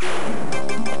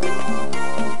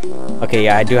 Okay,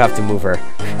 yeah, I do have to move her.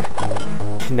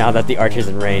 Now that the archer's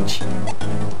in range.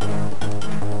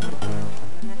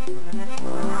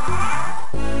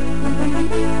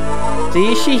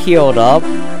 See, she healed up.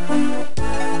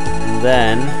 And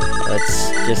then,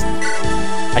 let's just...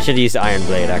 I should use the Iron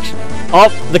Blade, actually. Oh,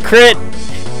 the crit!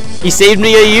 He saved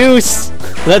me a use!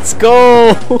 Let's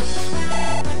go!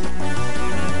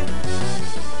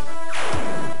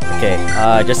 Okay,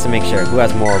 just to make sure, who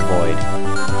has more Void?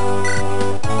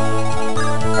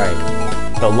 Alright.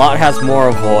 So Lot has more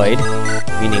avoid,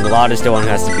 meaning Lot is the one who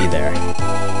has to be there.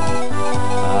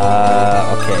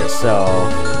 Okay, so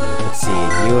let's see.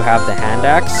 You have the hand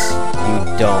axe. You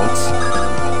don't.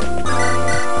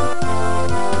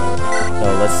 So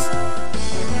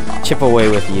let's chip away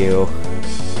with you.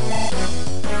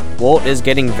 Walt is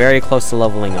getting very close to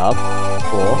leveling up.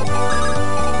 Cool.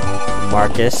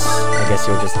 Marcus, I guess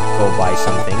you'll just go buy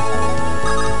something.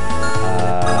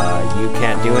 You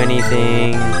can't do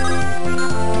anything.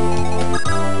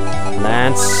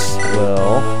 Lance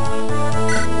will...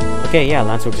 Okay, yeah,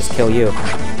 Lance will just kill you.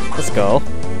 Let's go.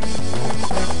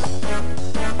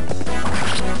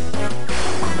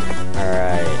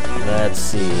 Alright, let's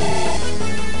see.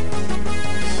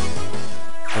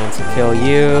 Lance will kill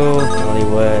you.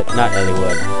 Elliewood, not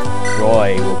Elliewood.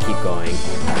 Roy will keep going.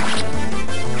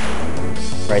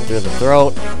 Right through the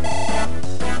throat.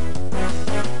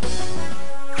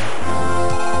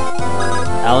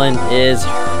 Ellen is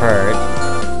hurt.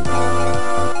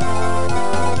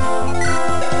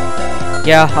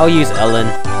 Yeah, I'll use Ellen.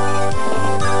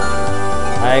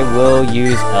 I will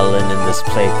use Ellen in this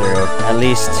playthrough. At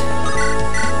least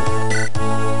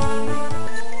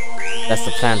that's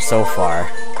the plan so far.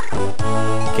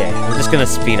 Okay, I'm just gonna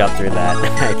speed up through that,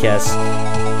 I guess.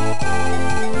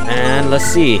 And let's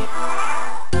see.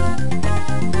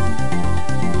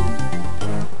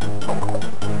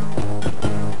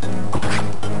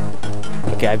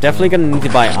 Okay, I'm definitely gonna need to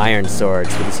buy iron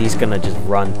swords because he's gonna just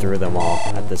run through them all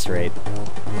at this rate.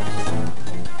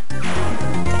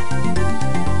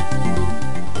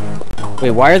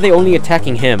 Wait, why are they only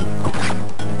attacking him?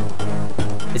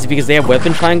 Is it because they have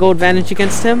weapon triangle advantage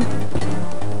against him?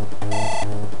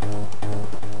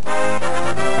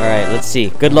 Alright, let's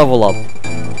see. Good level up.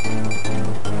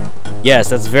 Yes,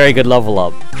 that's very good level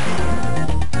up.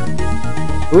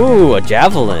 Ooh, a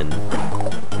javelin.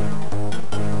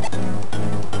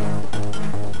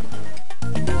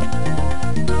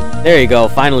 There you go,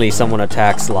 finally someone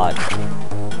attacks Lot.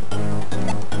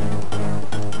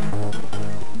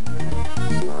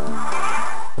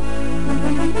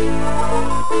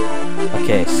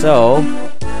 Okay, so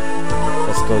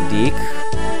let's go Deke.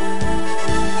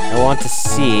 I want to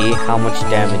see how much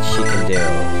damage she can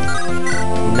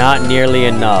do. Not nearly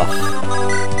enough.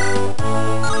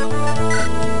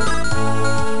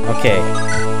 Okay,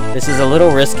 this is a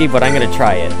little risky, but I'm gonna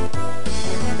try it.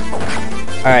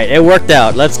 Alright, it worked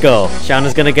out. Let's go.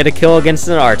 Shauna's gonna get a kill against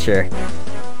an archer.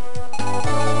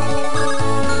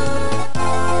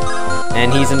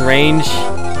 And he's in range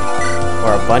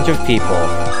for a bunch of people.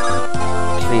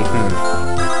 Actually,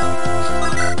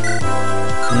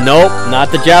 Nope,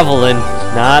 not the javelin.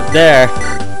 Not there.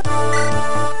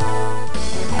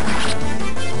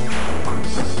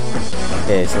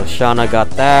 Okay, so Shauna got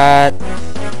that.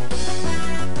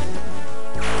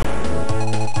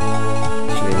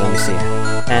 Actually, let me see.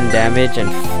 10 damage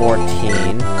and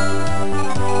 14.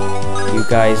 You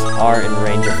guys are in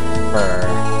range of her.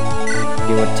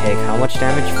 You would take how much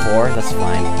damage? 4? That's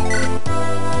fine.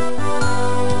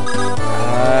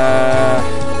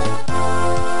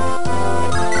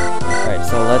 Alright,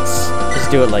 so let's just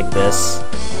do it like this.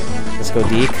 Let's go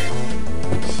Deke.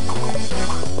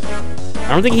 I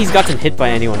don't think he's gotten hit by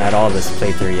anyone at all this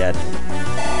playthrough yet.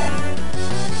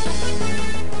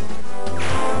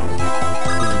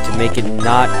 To make it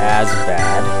not as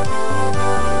bad.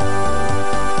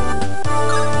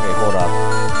 Okay, hold up.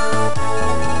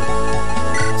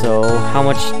 So, how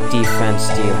much defense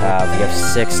do you have? You have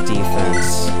 6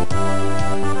 defense.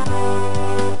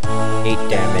 8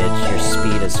 damage. Your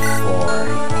speed is 4.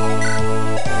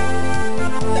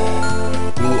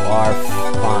 You are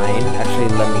fine. Actually,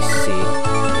 let me see.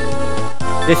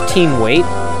 15 weight?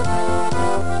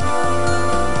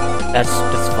 That's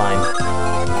fine.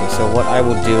 Okay, so what I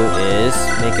will do is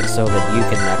make it so that you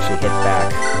can actually hit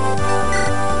back.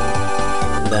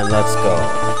 And then let's go.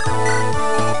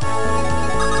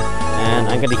 And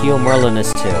I'm gonna heal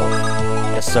Merlinus too,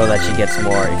 just so that she gets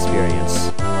more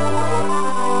experience.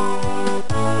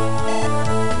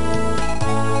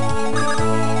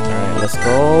 Alright, let's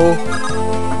go.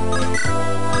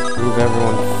 Move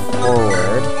everyone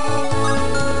forward.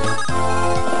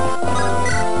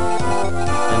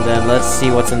 And then let's see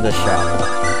what's in the shop.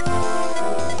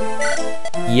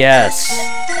 Yes!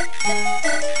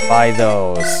 Buy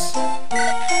those.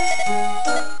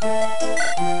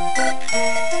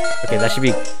 Okay, that should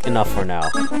be enough for now.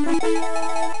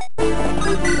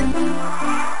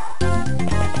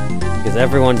 Because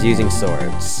everyone's using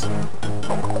swords.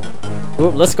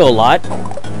 Oop, let's go, Lot.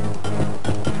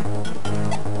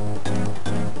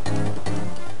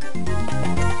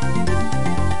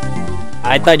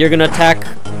 I thought you were gonna attack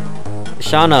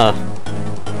Shauna.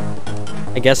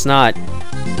 I guess not.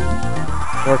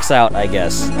 Works out, I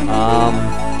guess.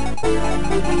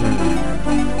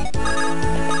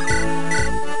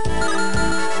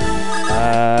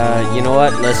 You know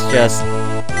what? Let's just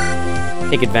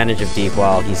take advantage of Deep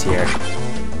while he's here.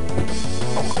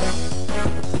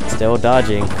 Still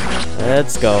dodging.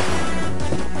 Let's go.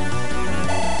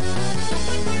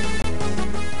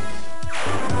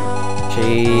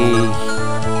 Gee.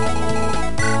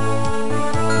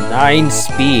 9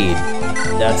 speed.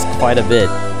 That's quite a bit.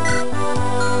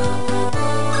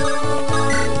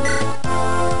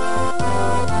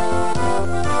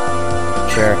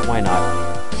 Sure, why not?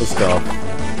 Let's go.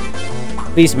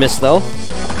 Please miss though.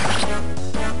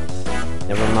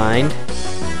 Never mind.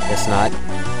 Guess not.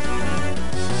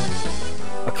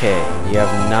 Okay, you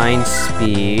have 9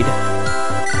 speed.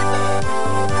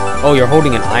 Oh, you're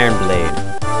holding an iron blade.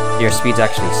 Your speed's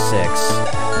actually 6.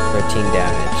 13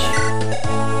 damage.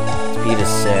 Speed is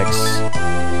 6.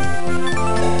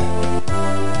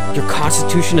 Your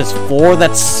constitution is 4?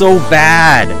 That's so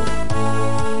bad!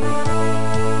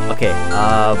 Okay,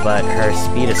 but her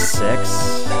speed is 6.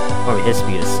 Or his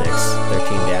speed is 6.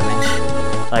 13 damage.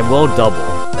 I will double.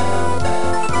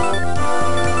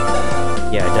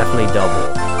 Yeah, definitely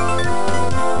double.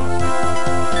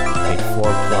 Wait, 4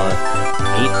 plus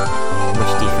 8? How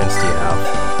much defense do you have?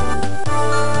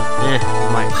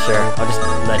 Sure. I'll just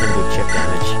let him do chip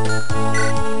damage.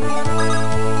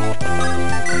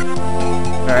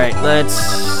 Alright, let's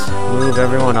move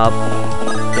everyone up.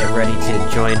 Get ready to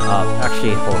join up.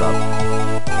 Actually, hold up.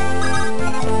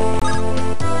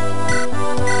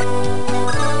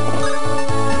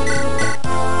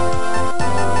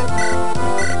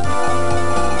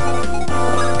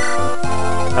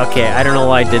 Okay, I don't know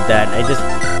why I did that.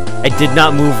 I did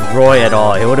not move Roy at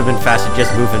all. It would have been faster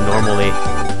just moving normally.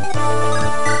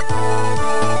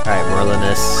 Alright,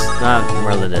 Merlinus.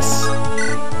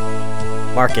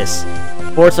 Marcus.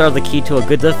 Forts are the key to a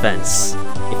good defense.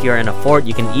 If you are in a fort,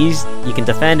 you can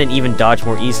defend and even dodge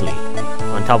more easily.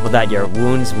 On top of that, your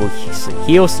wounds will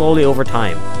heal slowly over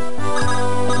time.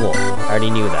 Cool, I already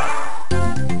knew that.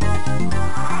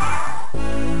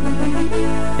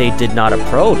 They did not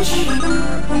approach.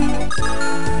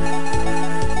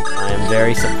 I am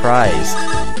very surprised.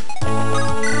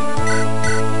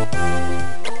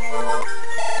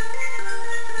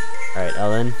 Alright,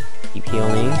 Ellen, keep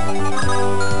healing.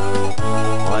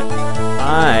 What?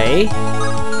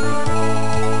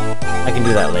 I can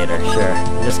do that later, sure.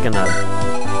 I'm just gonna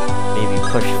maybe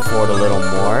push forward a little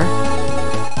more.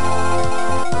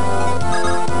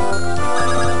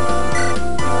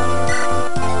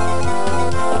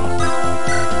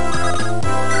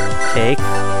 Take,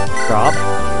 drop.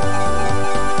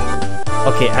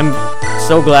 Okay, I'm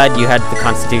so glad you had the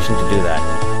constitution to do that.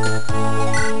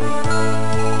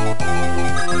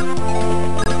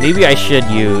 Maybe I should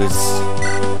use...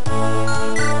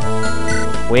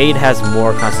 Wade has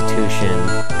more constitution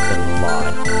than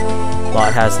Lot.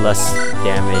 Lot has less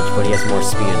damage, but he has more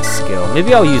speed and skill.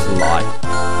 Maybe I'll use Lot.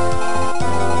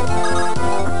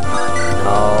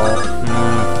 No.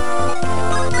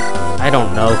 I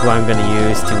don't know who I'm gonna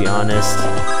use, to be honest.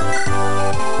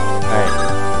 Alright.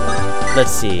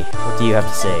 Let's see. What do you have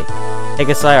to say?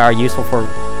 Pegasus are useful for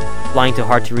flying to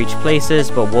hard-to-reach places,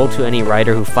 but woe to any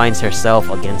rider who finds herself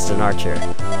against an archer.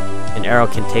 An arrow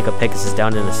can take a Pegasus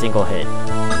down in a single hit.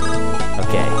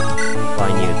 Okay, well,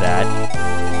 I knew that.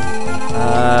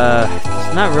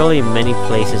 There's not really many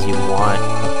places you want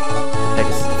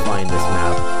Pegasus to find this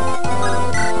map.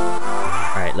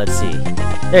 Alright, let's see.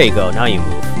 There you go, now you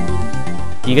move.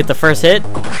 Do you get the first hit?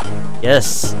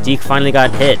 Yes, Deke finally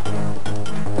got hit.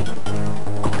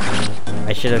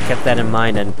 I should have kept that in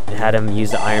mind and had him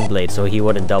use the Iron Blade so he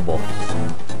wouldn't double.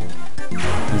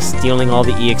 He's stealing all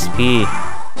the EXP.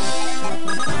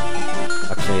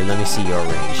 Actually, let me see your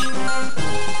range.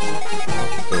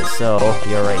 Okay, so,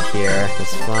 you're right here.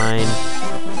 That's fine.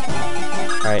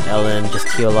 Alright, Ellen, just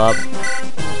heal up.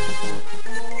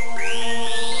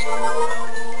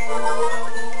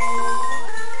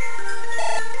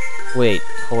 Wait,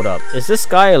 hold up. Is this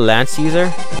guy a lance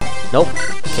user? Nope.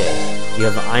 Okay, you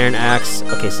have an iron axe.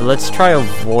 Okay, so let's try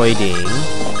avoiding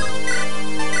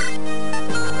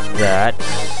that.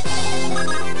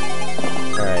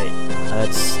 Alright,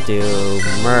 let's do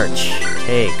merch.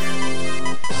 Take.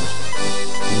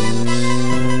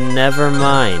 Never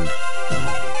mind.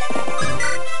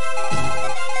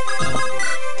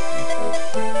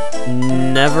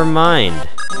 Never mind.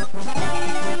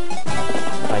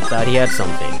 I thought he had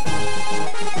something.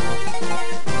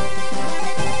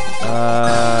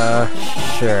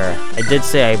 Sure. I did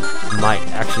say I might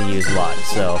actually use Lot,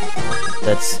 so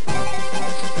let's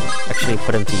actually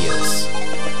put him to use.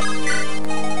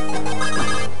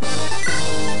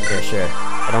 Sure.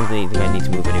 I don't think I need to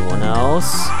move anyone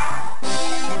else.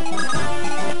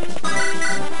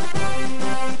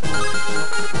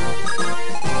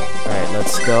 Alright,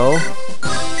 let's go.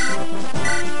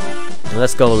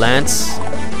 Let's go, Lance.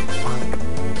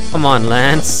 Come on,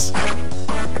 Lance.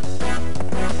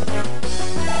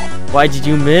 Why did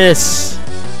you miss?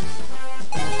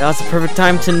 That was the perfect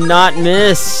time to not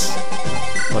miss.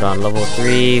 Hold on, level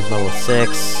 3, level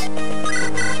 6.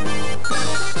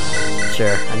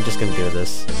 Sure, I'm just gonna do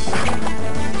this.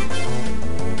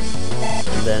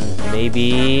 And then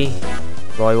maybe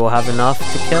Roy will have enough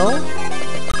to kill?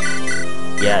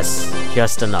 Yes,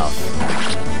 just enough.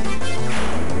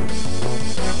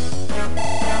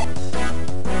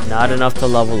 Not enough to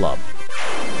level up.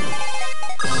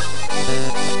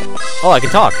 Oh, I can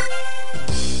talk!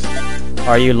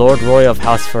 Are you Lord Roy of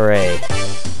House Foray?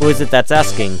 Who is it that's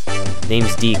asking?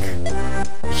 Name's Deke.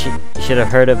 You should have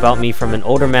heard about me from an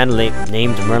older man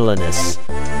named Merlinus.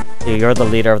 So you're the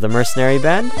leader of the mercenary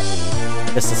band?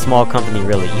 Just a small company,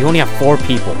 really. You only have 4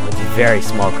 people. It's a very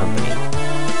small company.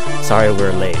 Sorry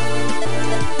we're late.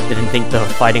 Didn't think the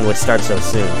fighting would start so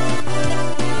soon.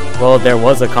 Well, there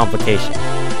was a complication.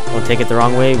 Don't take it the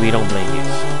wrong way, we don't blame you.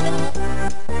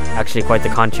 Actually, quite the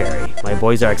contrary. My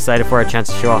boys are excited for a chance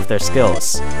to show off their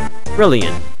skills.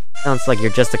 Brilliant. Sounds like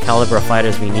you're just the caliber of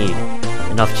fighters we need.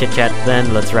 Enough chit-chat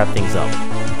then, let's wrap things up.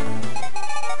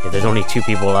 Yeah, there's only 2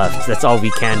 people left, that's all we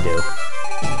can do.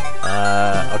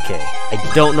 Okay.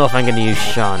 I don't know if I'm gonna use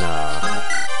Shauna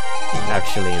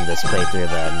actually in this playthrough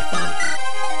then.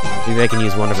 Maybe I can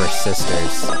use one of her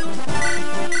sisters.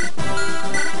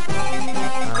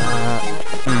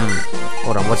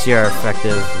 Hold on, what's your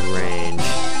effective range?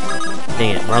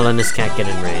 Dang it, Merlinus can't get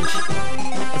in range.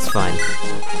 That's fine.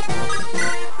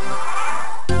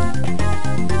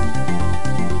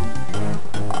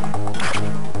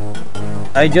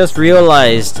 I just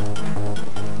realized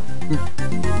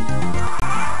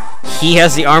he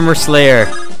has the Armor Slayer.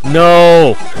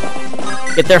 No!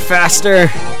 Get there faster!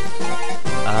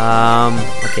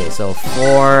 Okay, so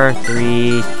 4,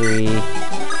 3, 3.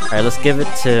 Alright, let's give it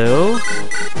to...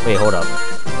 Wait, hold up.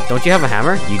 Don't you have a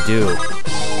hammer? You do.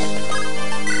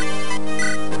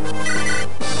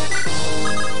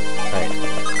 Alright.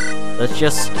 Let's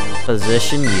just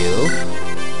position you.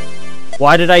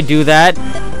 Why did I do that?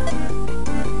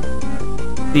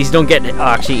 These don't get... Oh,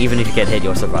 actually, even if you get hit,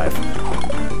 you'll survive.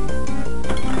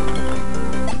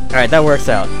 Alright, that works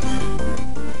out.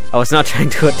 I was not trying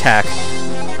to attack.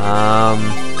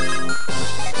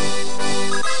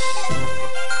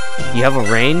 You have a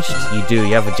ranged? You do,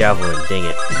 you have a javelin. Dang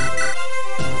it.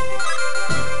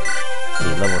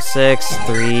 Okay, level 6,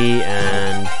 3,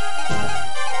 and...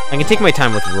 I can take my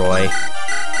time with Roy.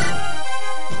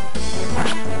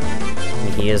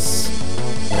 He is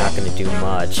not gonna do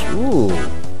much. Ooh!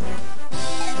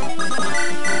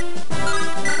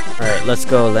 Alright, let's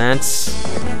go, Lance.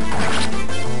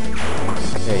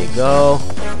 There you go.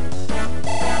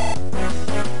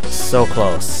 So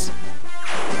close.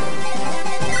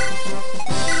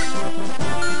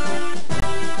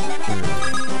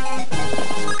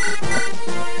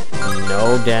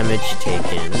 No damage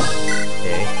taken.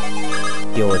 Okay.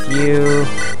 Deal with you.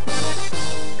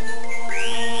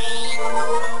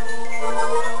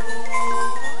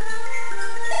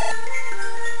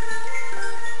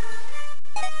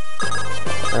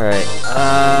 Alright,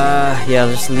 yeah,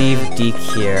 let's leave Deke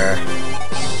here.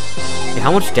 Okay,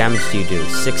 how much damage do you do?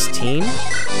 16?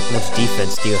 How much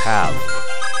defense do you have?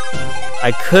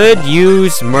 I could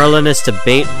use Merlinus to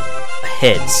bait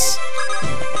hits.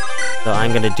 So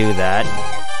I'm gonna do that.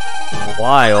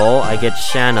 While I get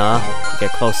Shanna to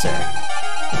get closer.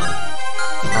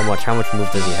 How much move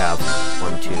does he have?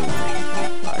 1, 2, 3,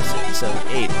 5, 6, 7,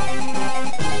 8.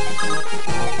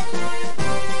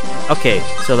 Okay,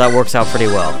 so that works out pretty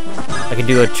well. I can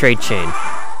do a trade chain.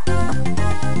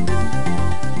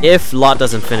 If Lot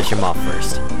doesn't finish him off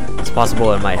first. It's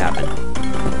possible it might happen.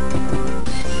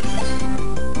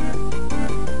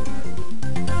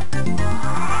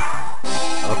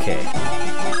 Okay.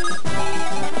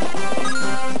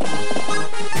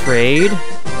 Trade.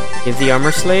 Give the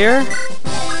Armor Slayer.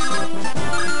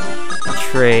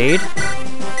 Trade.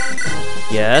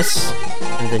 Yes.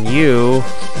 And then you...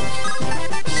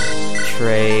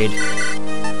 Trade.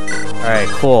 Alright,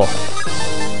 cool.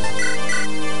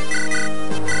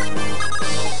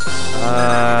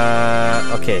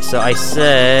 Okay, so I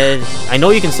said... I know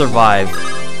you can survive,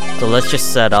 so let's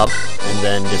just set up, and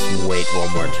then just wait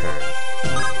one more turn.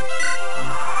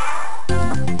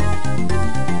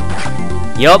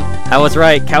 Yup, I was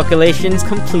right. Calculations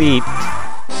complete.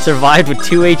 Survived with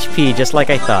 2 HP, just like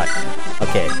I thought.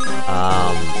 Okay,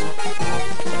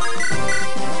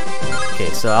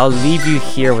 so I'll leave you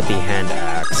here with the hand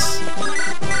axe.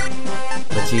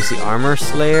 Let's use the armor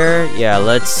slayer. Yeah,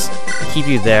 let's keep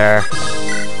you there.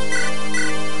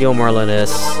 Heal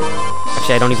Merlinus.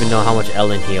 Actually, I don't even know how much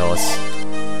Ellen heals.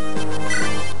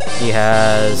 He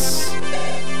has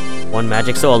 1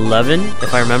 magic, so 11,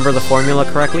 if I remember the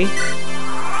formula correctly.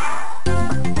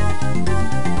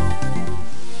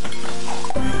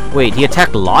 Wait, he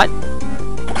attacked a lot?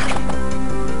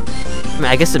 I mean,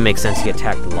 I guess it makes sense he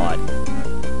attacked a lot.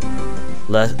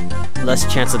 Less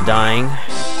chance of dying.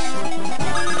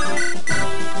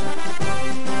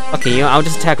 Okay, you know, I'll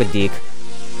just attack with Deke.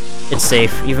 It's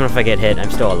safe. Even if I get hit, I'm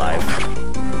still alive.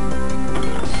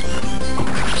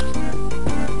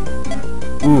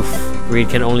 Oof. Greed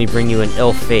can only bring you an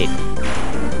ill fate.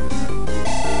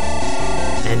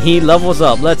 And he levels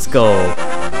up. Let's go.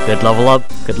 Good level up.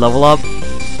 Good level up.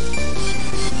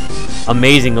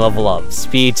 Amazing level up.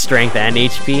 Speed, strength, and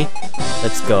HP.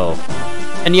 Let's go.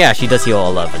 And yeah, she does heal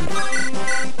 11.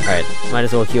 Alright, might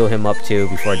as well heal him up too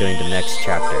before doing the next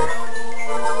chapter.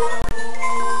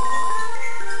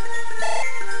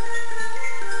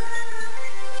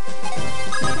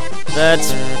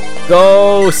 Let's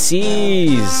go,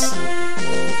 seize!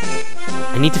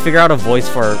 I need to figure out a voice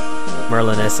for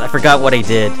Merlinus. I forgot what I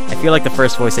did. I feel like the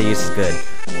first voice I used is good.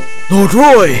 Lord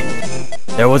Roy!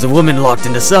 There was a woman locked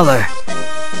in the cellar.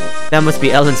 That must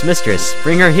be Ellen's mistress.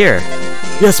 Bring her here.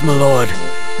 Yes, my lord.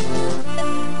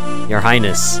 Your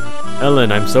Highness.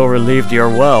 Ellen, I'm so relieved you're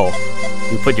well.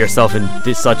 You put yourself in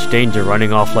such danger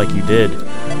running off like you did.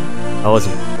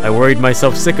 I worried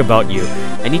myself sick about you.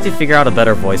 I need to figure out a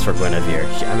better voice for Guinevere.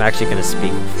 I'm actually going to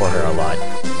speak for her a lot.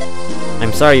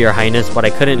 I'm sorry, Your Highness, but I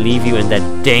couldn't leave you in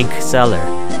that dank cellar.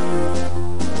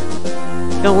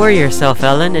 Don't worry yourself,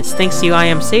 Ellen. It's thanks to you I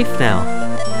am safe now.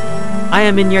 I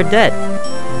am in your debt.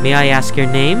 May I ask your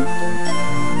name?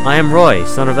 I am Roy,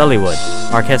 son of Eliwood,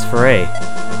 Marquess Foray.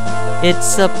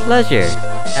 It's a pleasure.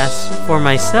 As for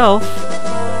myself...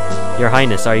 Your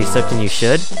Highness, are you certain you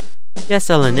should? Yes,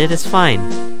 Ellen, it is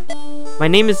fine. My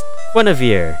name is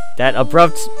Guinevere. That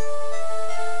abrupt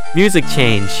music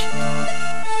change.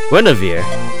 Guinevere?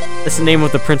 That's the name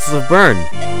of the Princess of Bern.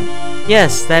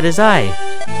 Yes, that is I.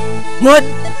 What?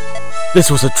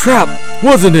 This was a trap,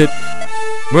 wasn't it?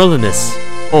 Merlinus,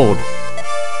 hold.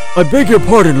 I beg your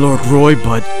pardon, Lord Roy,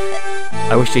 but...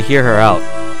 I wish to hear her out.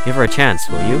 Give her a chance,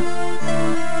 will you?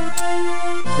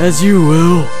 As you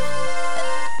will.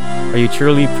 Are you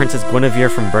truly Princess Guinevere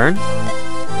from Bern?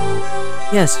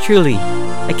 Yes, truly.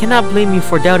 I cannot blame you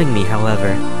for doubting me,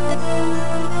 however.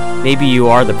 Maybe you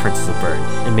are the Princess of Bern,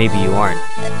 and maybe you aren't.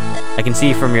 I can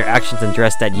see from your actions and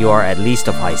dress that you are at least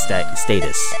of high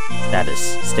status.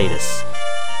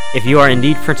 If you are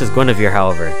indeed Princess Guinevere,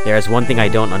 however, there is one thing I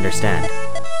don't understand.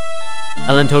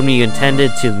 Ellen told me you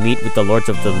intended to meet with the Lords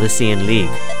of the Lycian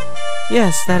League.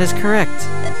 Yes, that is correct.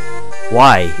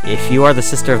 Why, if you are the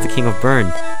sister of the King of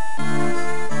Bern?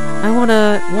 I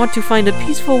want to find a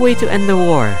peaceful way to end the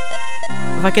war.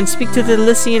 If I can speak to the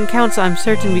Lycian Council, I'm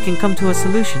certain we can come to a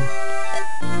solution.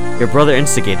 Your brother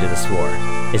instigated this war.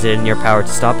 Is it in your power to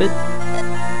stop it?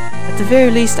 At the very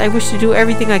least, I wish to do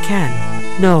everything I can.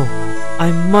 No,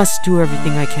 I must do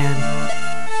everything I can.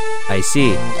 I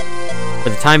see. For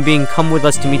the time being, come with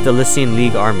us to meet the Lycian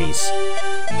League armies.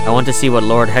 I want to see what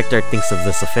Lord Hector thinks of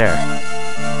this affair.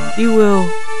 You will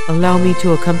allow me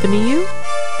to accompany you?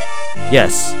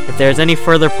 Yes, if there is any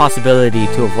further possibility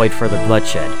to avoid further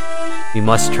bloodshed, we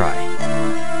must try.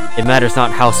 It matters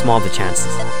not how small the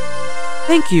chances.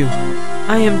 Thank you.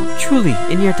 I am truly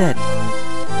in your debt.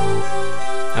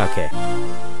 Okay.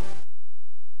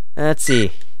 Let's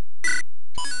see.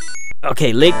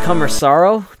 Okay, Latecomer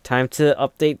Sorrow. Time to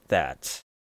update that.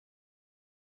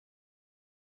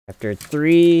 Chapter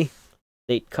 3,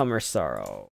 Latecomer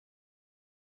Sorrow.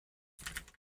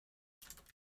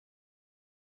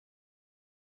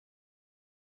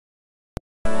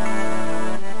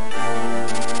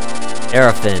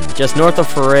 Arafin. Just north of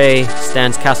Foray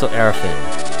stands Castle Arafin.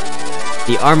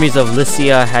 The armies of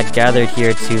Lycia had gathered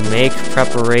here to make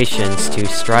preparations to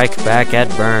strike back at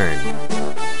Bern.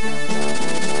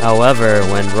 However,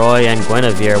 when Roy and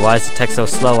Guinevere, why is the text so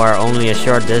slow, are only a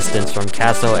short distance from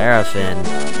Castle Arafin,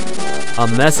 a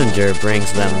messenger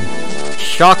brings them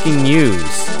shocking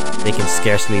news they can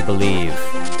scarcely believe.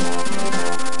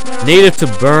 Native to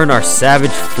Bern are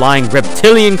savage flying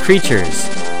reptilian creatures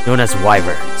known as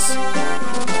wyverns.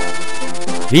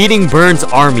 Leading Bern's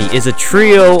army is a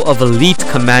trio of elite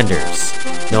commanders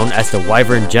known as the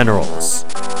Wyvern Generals,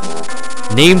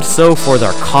 named so for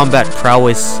their combat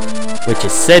prowess, which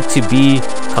is said to be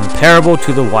comparable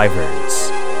to the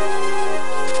wyverns.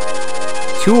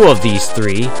 Two of these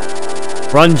three,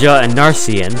 Runja and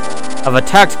Narcian have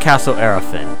attacked Castle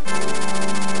Arafin,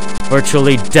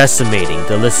 virtually decimating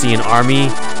the Lycian army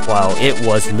while it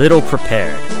was little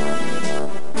prepared.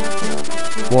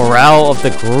 Morale of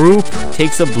the group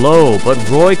takes a blow, but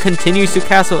Roy continues to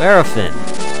Castle Arafin,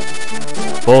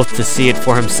 both to see it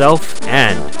for himself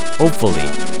and, hopefully,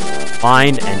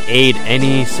 find and aid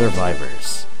any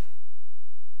survivors.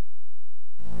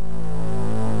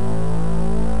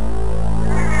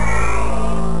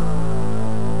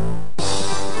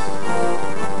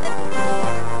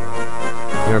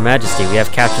 Your Majesty, we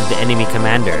have captured the enemy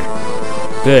commander.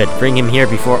 Good, bring him here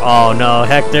before— Oh no,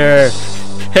 Hector!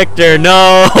 Hector,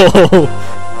 no!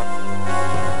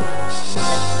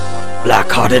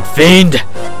 Black-hearted fiend!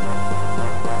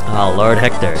 Oh, Lord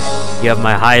Hector, you have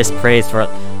my highest praise for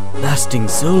Lasting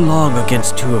so long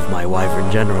against two of my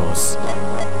wyvern generals.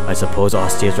 I suppose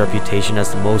Ostia's reputation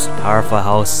as the most powerful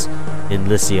house in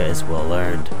Lycia is well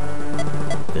earned.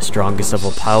 The strongest of a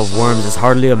pile of worms is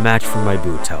hardly a match for my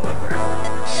boots, however.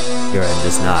 Your end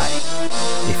is nigh.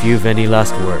 If you've any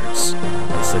last words,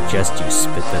 I suggest you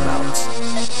spit them out.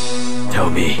 Tell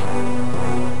me,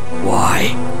 why?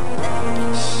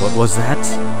 What was that?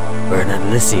 Burn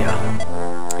and Lycia.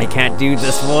 I can't do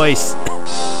this voice.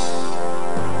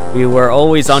 We were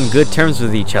always on good terms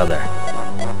with each other.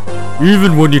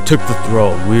 Even when you took the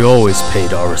throne, we always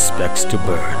paid our respects to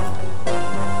Burn.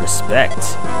 Respect?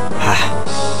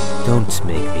 Ah, don't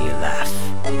make me laugh.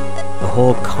 The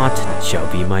whole continent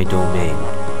shall be my domain.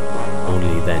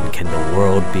 Only then can the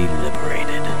world be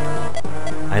liberated.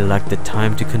 I lack the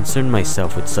time to concern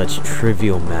myself with such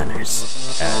trivial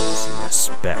matters as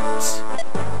respect.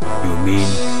 You mean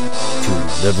to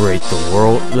liberate the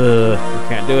world? I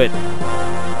can't do it.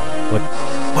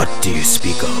 What do you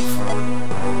speak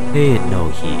of? Pay it no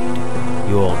heed.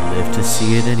 You won't live to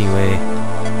see it anyway.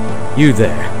 You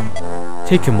there.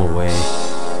 Take him away.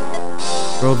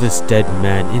 Throw this dead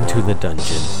man into the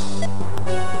dungeon.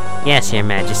 Yes, Your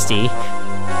Majesty.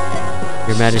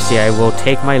 Your Majesty, I will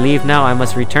take my leave now. I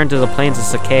must return to the plains of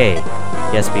Sakai.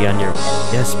 Yes, be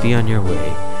on your way.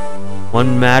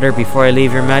 One matter before I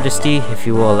leave, Your Majesty. If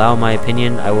you will allow my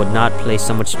opinion, I would not place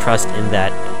so much trust in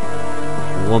that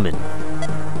woman.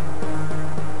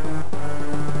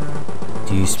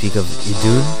 Do you speak of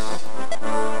Idun?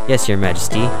 Yes, Your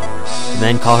Majesty. The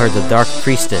men call her the Dark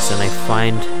Priestess, and I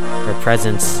find her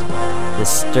presence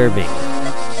disturbing.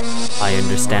 I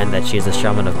understand that she is a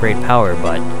shaman of great power,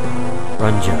 but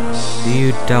Runja, do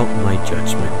you doubt my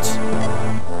judgment?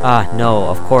 Ah, no,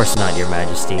 of course not, Your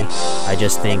Majesty. I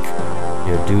just think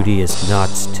your duty is not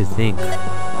to think.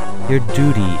 Your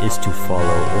duty is to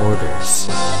follow orders.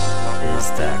 Is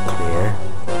that clear?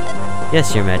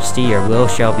 Yes, Your Majesty, your will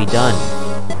shall be done.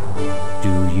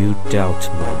 Do you doubt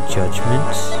my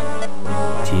judgment?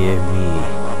 Dear me,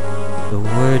 the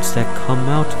words that come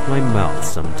out of my mouth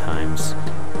sometimes.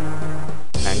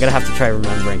 I'm gonna have to try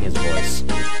remembering his voice.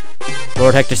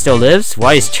 Lord Hector still lives?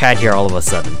 Why is Chad here all of a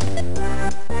sudden?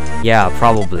 Yeah,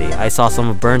 probably. I saw some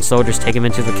of Burn's soldiers take him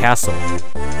into the castle.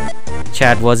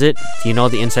 Chad, was it? Do you know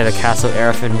the inside of Castle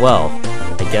Arafin well?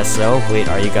 I guess so. Wait,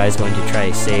 are you guys going to try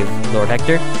to save Lord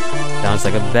Hector? Sounds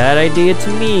like a bad idea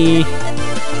to me.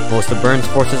 Most of Burn's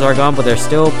forces are gone, but there's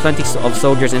still plenty of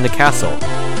soldiers in the castle.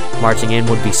 Marching in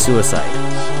would be suicide.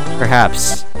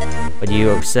 Perhaps. But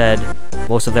you said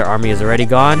most of their army is already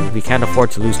gone. We can't afford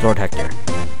to lose Lord Hector.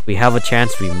 We have a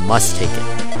chance, we must take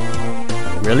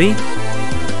it. Really?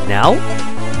 Now?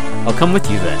 I'll come with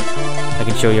you then. I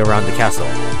can show you around the castle.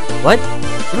 What?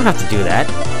 You don't have to do that.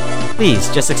 Please,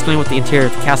 just explain what the interior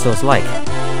of the castle is like.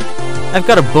 I've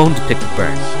got a bone to pick with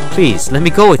Burn. Please, let me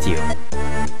go with you.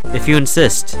 If you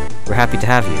insist, we're happy to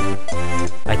have you.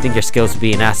 I think your skills would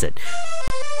be an asset.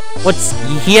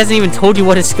 He hasn't even told you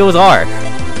what his skills are.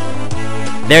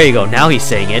 There you go, now he's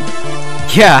saying it.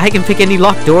 Yeah, I can pick any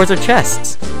locked doors or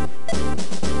chests.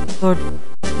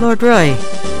 Lord Roy,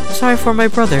 sorry for my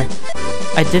brother.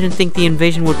 I didn't think the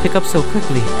invasion would pick up so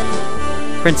quickly.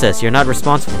 Princess, you're not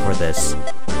responsible for this.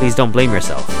 Please don't blame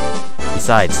yourself.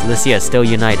 Besides, Lycia is still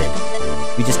united.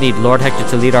 We just need Lord Hector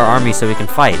to lead our army so we can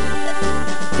fight.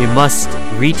 We must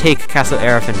retake Castle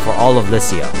Arafin for all of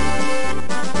Lycia.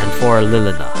 And for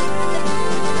Lilina.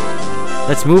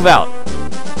 Let's move out.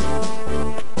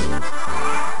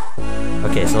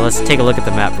 Okay, so let's take a look at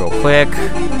the map real quick.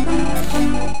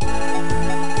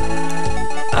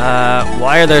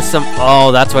 Why are there some—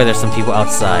 oh, that's why there's some people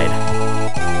outside.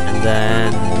 And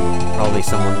then probably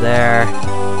someone there.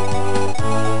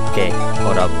 Okay,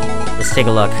 hold up. Let's take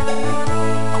a look.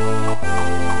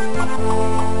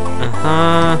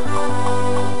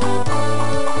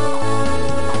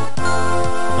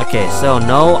 Okay, so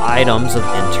no items of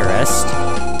interest.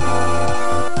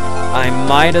 I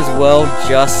might as well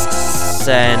just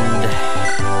send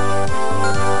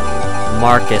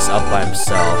Marcus up by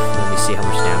himself. Let me see how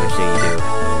much damage do you do.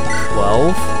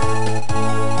 12?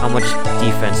 How much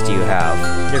defense do you have?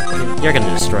 You're gonna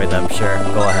destroy them, sure.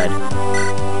 Go ahead.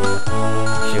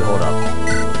 Actually, hold up.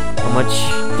 How much?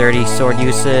 30 sword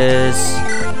uses.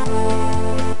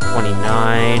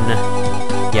 29.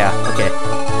 Yeah, okay.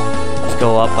 Just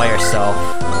go up by yourself.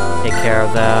 Take care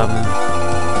of them.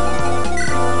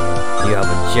 You have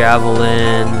a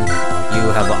javelin.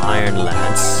 You have an iron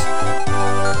lance.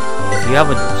 If you have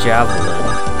a javelin,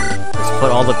 let's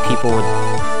put all the people with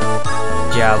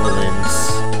javelins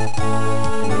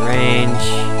in range.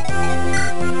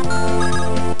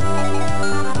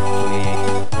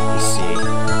 Let's see.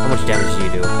 How much damage do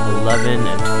you do? 11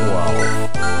 and 12.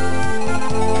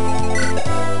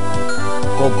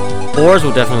 Well, boars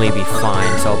will definitely be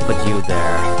fine, so I'll put you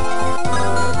there.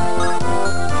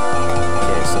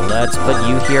 Okay, so let's put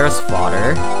you here as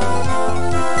fodder.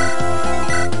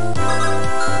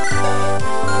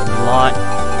 Lot.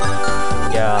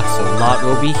 Yeah, so Lot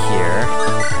will be here.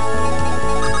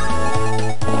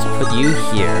 Let's put you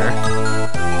here.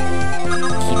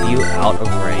 Keep you out of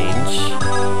range.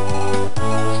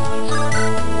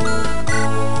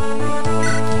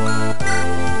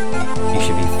 You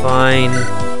should be fine.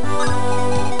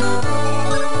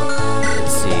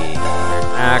 Let's see. An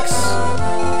axe.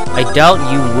 I doubt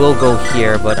you will go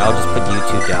here, but I'll just put you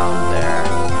two down there.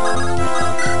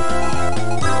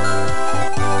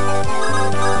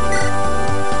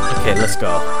 Okay, let's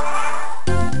go.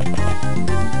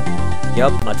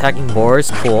 Yup, attacking boars,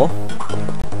 cool.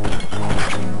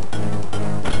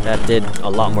 That did a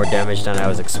lot more damage than I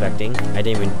was expecting. I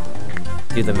didn't even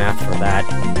do the math for that.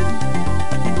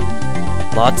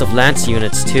 Lots of lance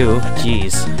units too,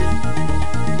 jeez.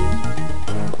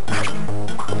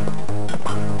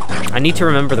 I need to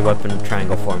remember the weapon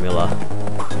triangle formula.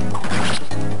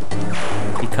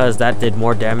 Because that did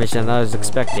more damage than I was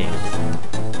expecting.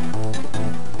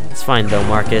 It's fine though,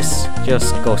 Marcus.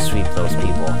 Just go sweep those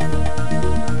people.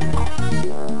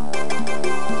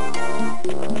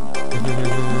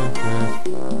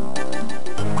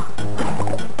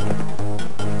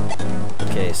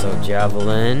 Okay, so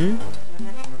javelin.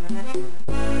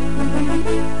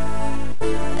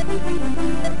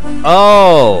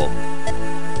 Oh!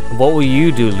 What will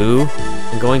you do, Lou?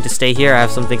 I'm going to stay here. I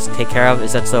have some things to take care of.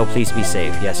 Is that so? Please be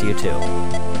safe. Yes, you too.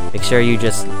 Make sure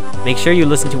you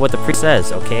listen to what the priest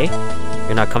says, okay?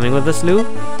 You're not coming with us, Lou?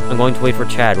 I'm going to wait for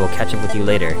Chad. We'll catch up with you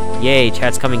later. Yay,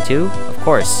 Chad's coming too? Of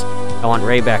course. I want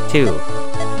Ray back too.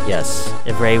 Yes,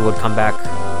 if Ray would come back,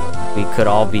 we could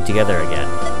all be together again.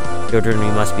 Children,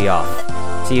 we must be off.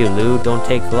 See you, Lou. Don't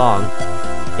take long.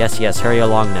 Yes, yes, hurry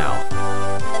along now.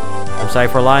 I'm sorry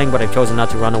for lying, but I've chosen not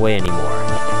to run away anymore.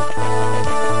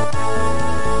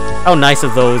 How nice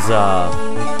of those,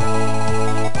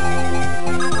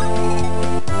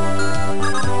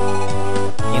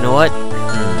 You know what?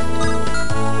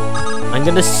 I'm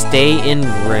gonna stay in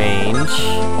range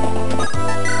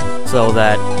so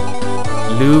that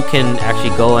Lou can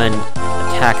actually go and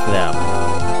attack them.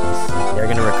 They're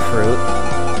gonna recruit.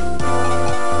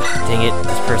 Dang it,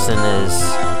 this person is...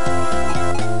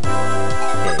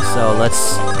 Okay, so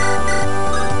let's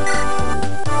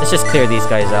just clear these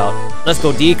guys out. Let's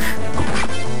go, Deke!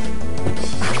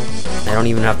 I don't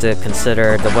even have to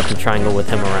consider the weapon triangle with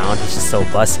him around. He's just so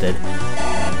busted.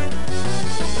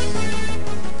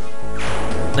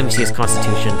 Let me see his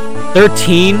constitution.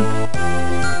 13?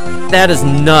 That is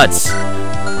nuts!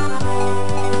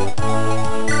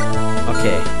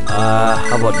 Okay,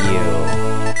 how about you?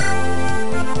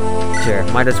 Sure,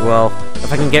 might as well.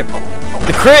 If I can get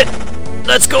the crit!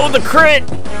 Let's go, the crit!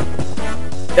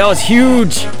 That was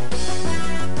huge!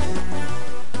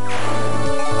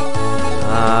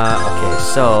 Okay,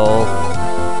 so...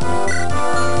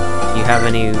 You have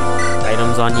any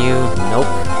items on you? Nope.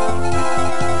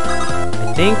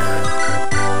 I think...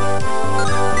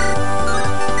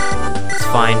 It's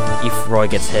fine if Roy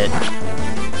gets hit.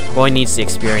 Roy needs the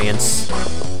experience.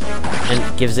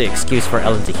 And gives the excuse for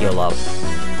Ellen to heal up.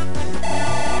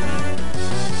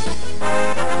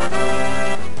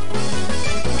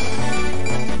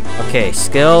 Okay,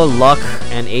 skill, luck,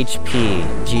 and HP.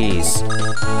 Jeez.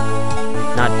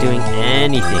 Not doing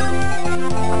anything.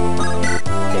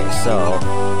 Okay, so...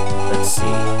 Let's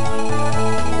see.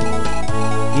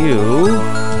 You...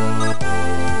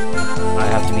 I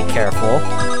have to be careful.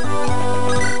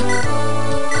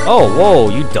 Oh, whoa,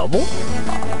 you double?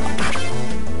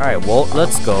 Alright, well,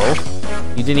 let's go.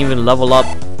 You didn't even level up.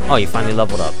 Oh, you finally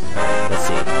leveled up. Let's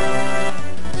see.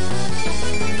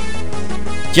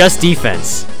 Just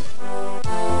defense.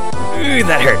 Ooh,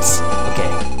 that hurts. Okay.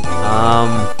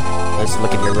 Let's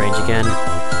look at your range again.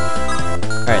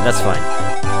 Alright, that's fine.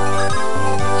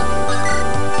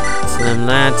 Slim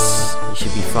Lance, you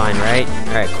should be fine, right?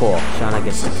 Alright, cool. Shauna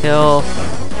gets the kill.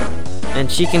 And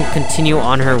she can continue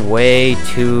on her way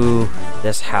to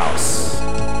this house.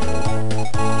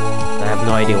 I have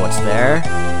no idea what's there.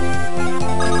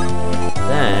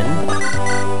 Then,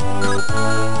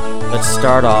 let's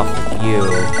start off with you.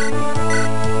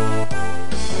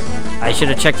 I should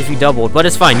have checked if you doubled, but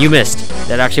it's fine, you missed.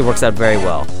 That actually works out very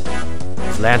well.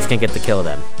 So Lance can get the kill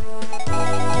then.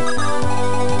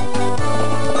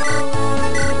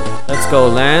 Let's go,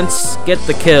 Lance. Get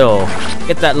the kill.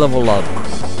 Get that level up.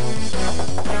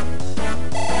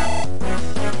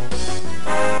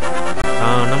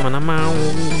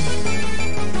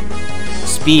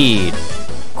 Speed.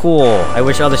 Cool. I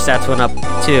wish other stats went up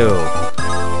too.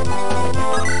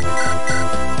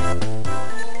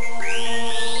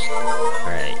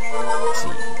 Alright. Let's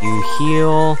see. You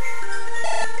heal.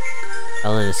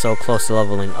 Ellen is so close to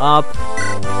leveling up.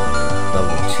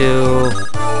 Level 2.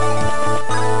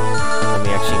 Let me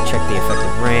actually check the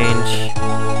effective range.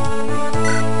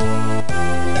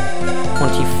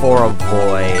 24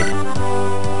 avoid.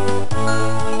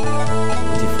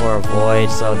 Avoid,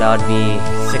 so that would be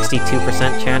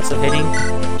 62% chance of hitting.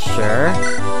 Sure.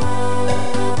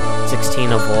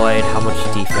 16 avoid. How much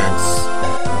defense?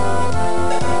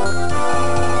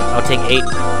 I'll take 8.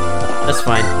 That's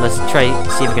fine. Let's try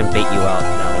see if we can bait you out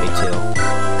that way too.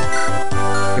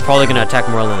 You're probably gonna attack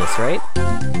Merlinus, right?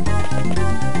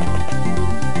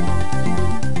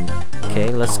 Okay,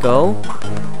 let's go.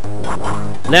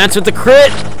 Lance with the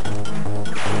crit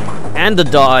and the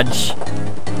dodge.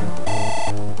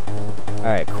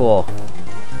 Alright, cool.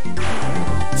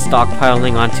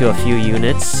 Stockpiling onto a few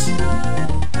units.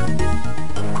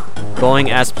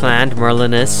 Going as planned,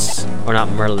 Merlinus, or not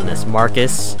Merlinus,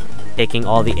 Marcus, taking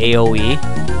all the AoE.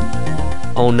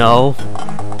 Oh no,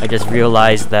 I just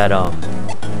realized that,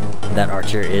 that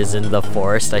archer is in the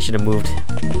forest. I should have moved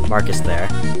Marcus there.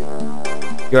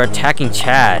 You're attacking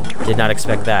Chad, did not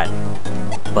expect that.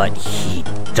 But he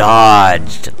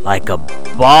dodged like a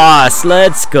boss,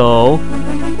 let's go!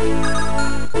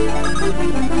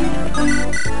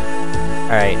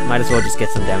 Alright, might as well just get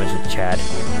some damage with Chad.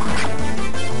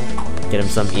 Get him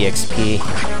some EXP.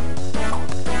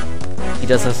 He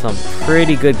does have some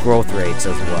pretty good growth rates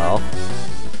as well.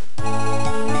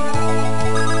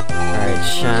 Alright,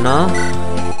 Shanna.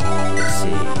 Let's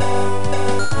see.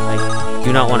 I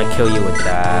do not want to kill you with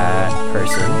that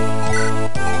person.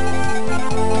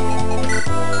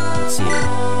 Let's see.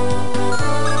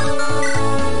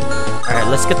 Alright,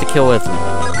 let's get the kill with...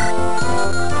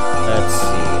 Let's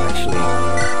see.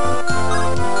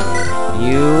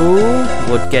 You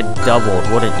would get doubled,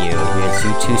 wouldn't you? You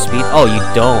had 2 speed? Oh, you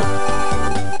don't.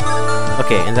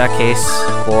 Okay, in that case,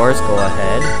 Boars, go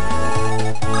ahead.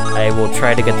 I will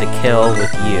try to get the kill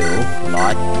with you.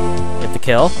 Lot. Get the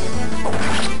kill.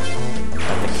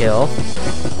 Got the kill.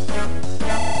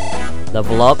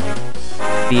 Level up.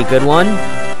 Be a good one.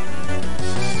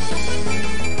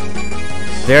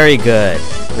 Very good.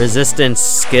 Resistance,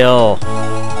 skill.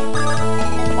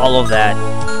 All of that.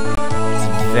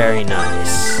 Very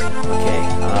nice. Okay,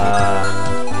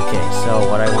 okay, so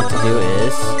what I want to do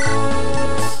is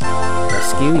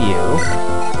rescue you.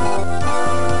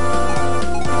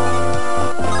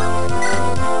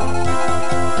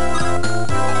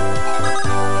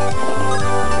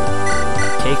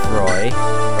 Take Roy,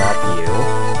 drop you.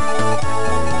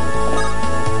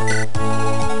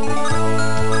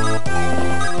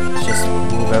 Let's just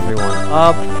move everyone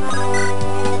up.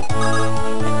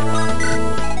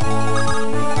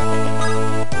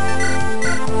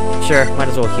 Sure, might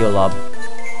as well heal up.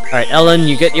 Alright, Ellen,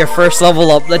 you get your first level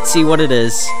up. Let's see what it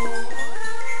is.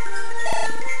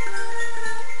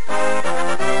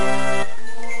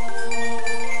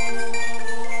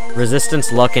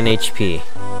 Resistance, luck, and HP.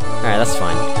 Alright, that's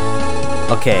fine.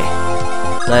 Okay,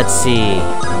 let's see.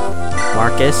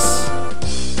 Marcus.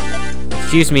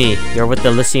 Excuse me, you're with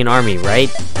the Lycian army, right?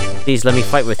 Please let me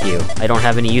fight with you. I don't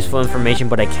have any useful information,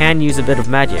 but I can use a bit of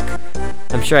magic.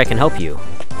 I'm sure I can help you.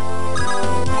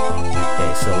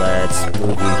 Okay, so let's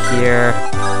move you here.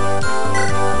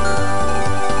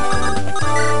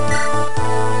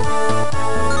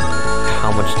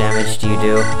 How much damage do you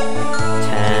do?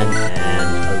 10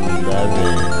 and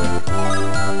 11.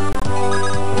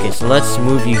 Okay, so let's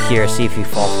move you here, see if you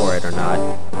fall for it or not.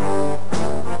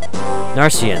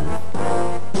 Narcian,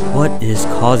 what is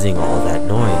causing all that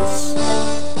noise?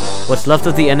 What's left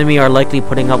of the enemy are likely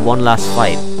putting up one last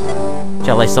fight.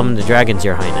 Shall I summon the dragons,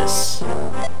 your highness?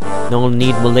 No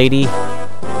need, milady.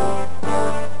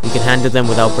 We can handle them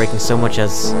without breaking so much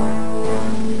as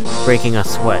breaking a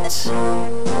sweat.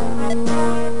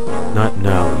 Not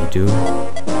now, you do.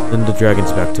 Send the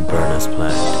dragons back to burn as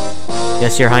planned.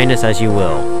 Yes, your highness, as you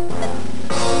will.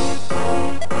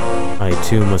 I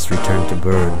too must return to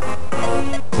burn.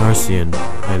 Marcian,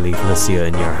 I leave Lycia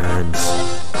in your hands.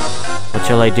 What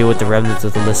shall I do with the remnants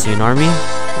of the Lycian army?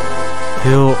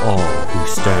 Kill all who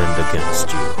stand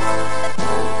against you.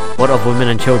 What of women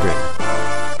and children?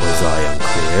 As I am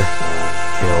clear,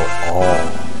 kill all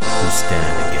who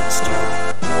stand against you.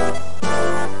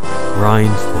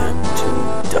 Grind them to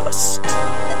dust.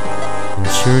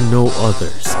 Ensure no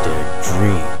others dare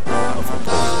dream of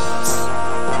opponents.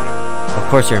 Of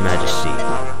course, your majesty.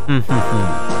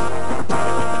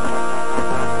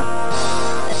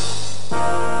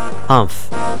 Humph.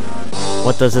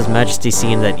 What does His Majesty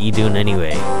see in that Idun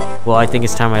anyway? Well, I think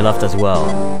it's time I left as well.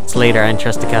 It's later, I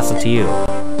entrust the castle to you.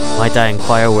 Might I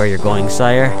inquire where you're going,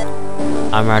 sire?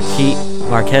 Our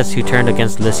Marquess who turned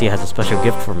against Lycia has a special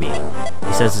gift for me.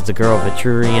 He says it's a girl of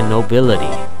Etrurian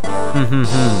nobility.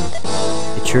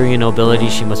 Etrurian nobility,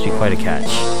 she must be quite a catch.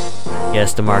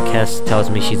 Yes, the Marquess tells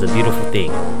me she's a beautiful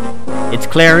thing. It's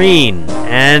Clarine,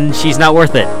 and she's not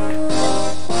worth it.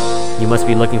 You must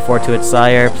be looking forward to it,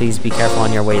 sire. Please be careful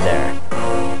on your way there.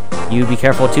 You be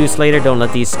careful too, Slater. Don't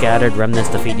let these scattered remnants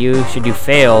defeat you. Should you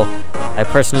fail, I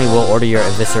personally will order your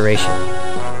evisceration.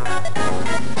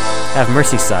 Have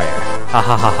mercy, sire. Ha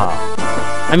ha ha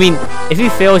ha. I mean, if he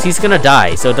fails, he's gonna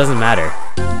die, so it doesn't matter.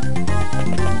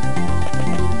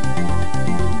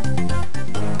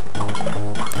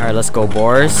 Alright, let's go,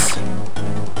 Boris.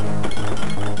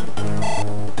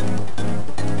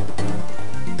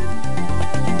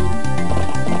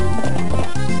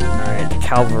 Alright, the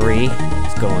cavalry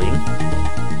is going.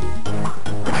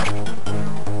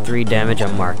 3 damage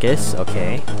on Marcus,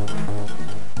 okay.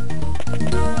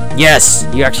 Yes!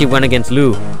 You actually went against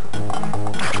Lou.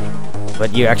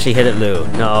 But you actually hit it, Lou.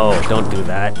 No, don't do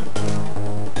that.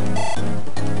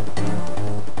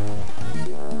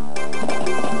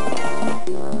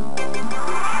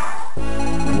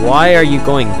 Why are you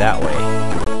going that way?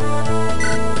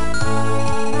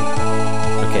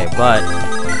 Okay, but...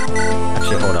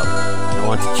 Actually, hold up. I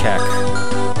want to check.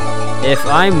 If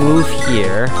I move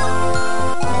here,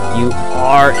 you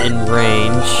are in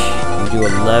range. You do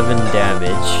 11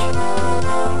 damage.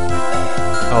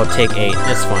 Oh, take 8.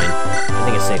 That's fine. I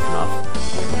think it's safe enough.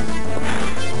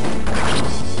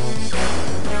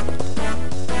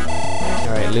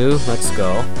 Alright, Lou, let's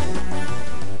go.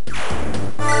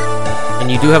 And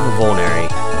you do have a vulnerary.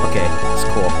 Okay, that's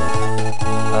cool.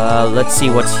 Let's see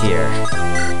what's here.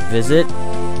 Visit?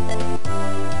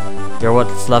 You're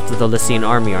what's left of the Lycian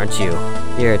army, aren't you?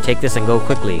 Here, take this and go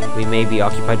quickly. We may be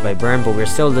occupied by Bern, but we're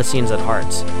still Lycians at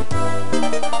heart.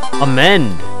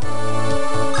 Amend!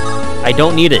 I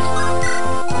don't need it.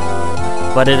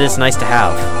 But it is nice to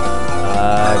have.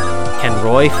 Can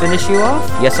Roy finish you off?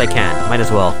 Yes, I can. Might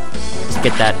as well. Let's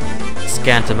get that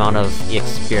scant amount of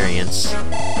experience.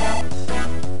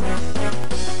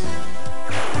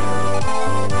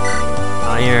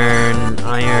 Iron.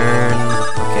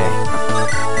 Okay.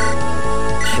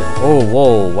 Oh,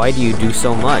 whoa. Why do you do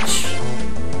so much?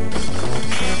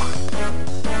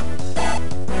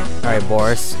 Alright,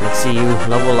 Boris. Let's see you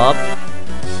level up.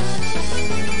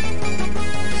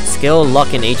 Skill,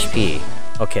 luck, and HP.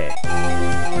 Okay.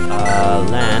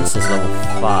 Lance is level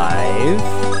 5.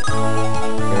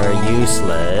 You're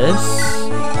useless.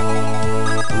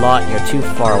 Lot, you're too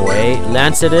far away.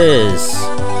 Lance it is.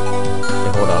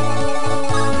 Okay, hold up.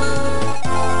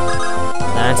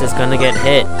 Lance is gonna get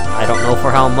hit. I don't know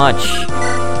for how much.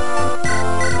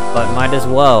 But might as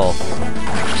well.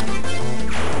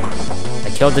 I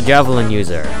killed the javelin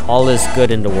user. All is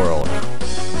good in the world.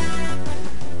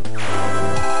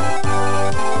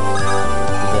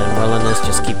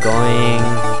 Just keep going.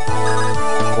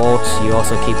 Bolt, you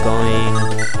also keep going.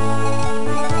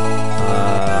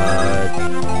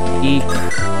 Eek.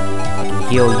 I can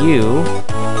heal you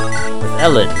with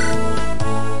Ellen.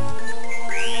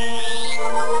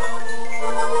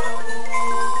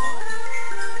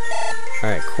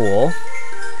 Alright, cool.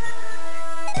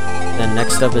 Then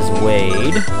next up is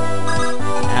Wade.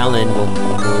 Alan will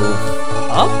move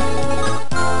up?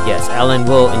 Yes, Alan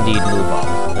will indeed move up.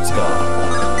 Let's go.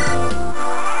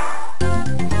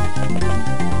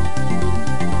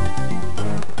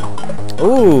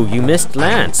 Ooh, you missed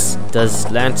Lance. Does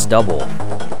Lance double?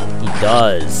 He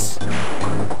does.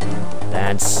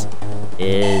 Lance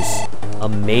is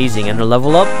amazing. And a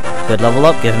level up? Good level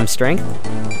up. Give him strength.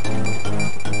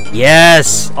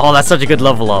 Yes! Oh, that's such a good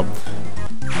level up.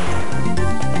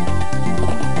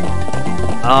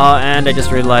 And I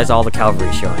just realized all the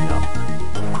cavalry showing up.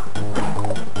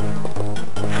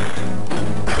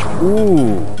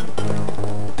 Ooh.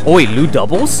 Oh wait, loot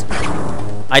doubles?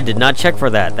 I did not check for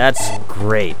that. That's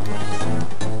great.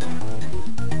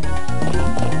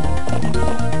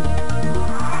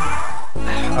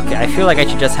 Okay, I feel like I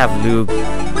should just have Luke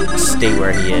stay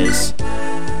where he is.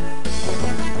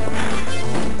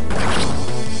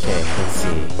 Okay, let's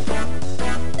see.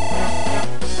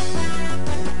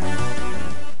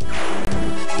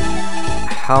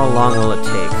 How long will it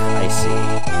take? I see.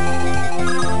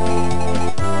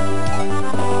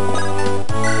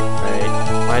 Alright,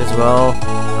 might as well.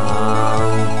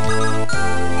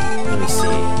 Let me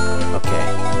see. Okay,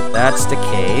 that's the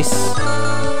case.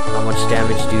 How much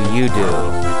damage do you do?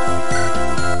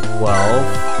 12.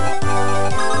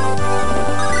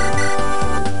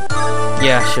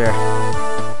 Yeah, sure.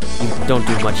 You don't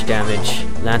do much damage.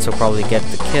 Lance will probably get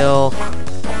the kill.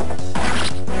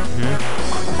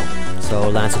 So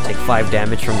Lance will take 5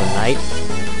 damage from the knight.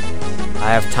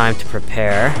 I have time to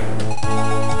prepare.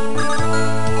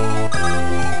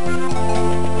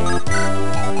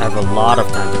 I have a lot of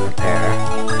time to prepare.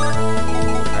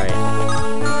 Alright.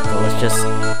 So let's just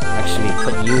actually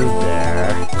put you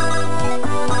there.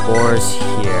 Boar's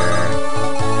here.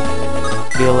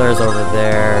 Healer's over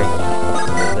there.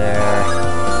 Over there.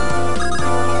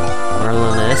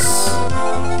 Merlinus.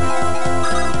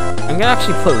 I'm gonna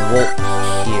actually put Wolt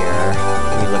here.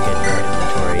 Let me look at your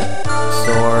inventory.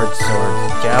 Sword,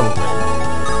 javelin.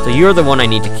 So you're the one I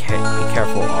need to be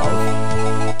careful of.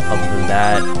 Other than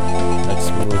that, let's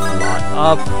move Lot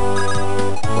up.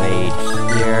 Wade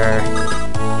here.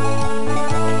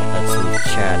 Let's move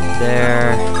Chad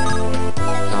there.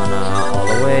 Donna all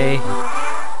the way.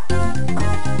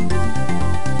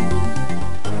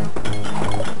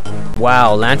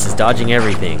 Wow, Lance is dodging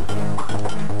everything.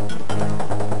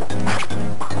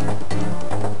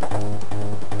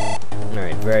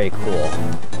 Alright, very cool.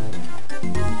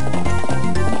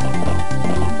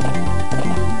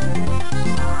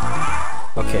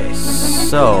 Okay,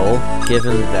 so,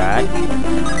 given that...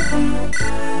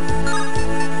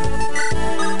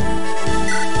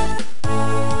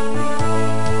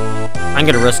 I'm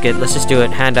gonna risk it. Let's just do it.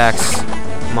 Hand axe.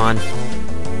 Come on.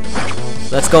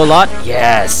 Let's go, Lot.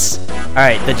 Yes!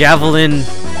 Alright, the javelin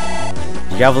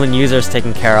user is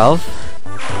taken care of.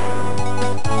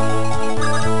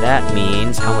 That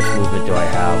means, how much movement do I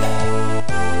have?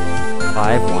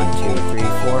 5, 1, 2, 3,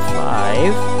 4,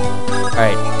 5.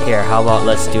 Alright, here, how about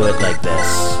let's do it like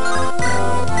this.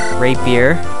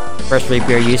 Rapier. First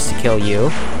rapier used to kill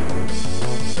you.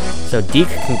 So Deke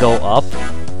can go up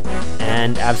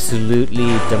and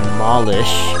absolutely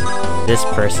demolish this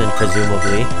person,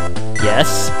 presumably.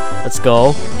 Yes, let's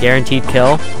go. Guaranteed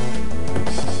kill.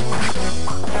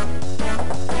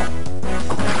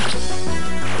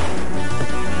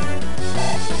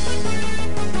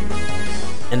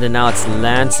 And then now it's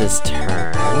Lance's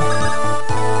turn.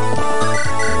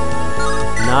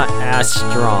 Not as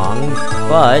strong,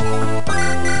 but...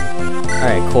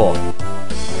 Alright, cool.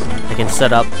 I can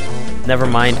set up. Never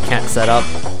mind, can't set up.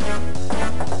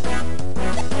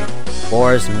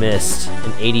 Boars missed,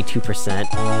 an 82%.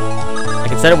 I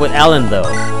can set it with Ellen, though.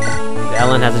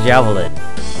 Ellen has a javelin.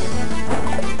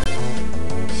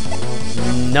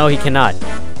 No, he cannot.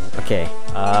 Okay,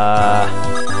 in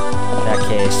that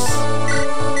case...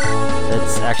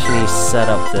 Let's actually set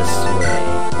up this way.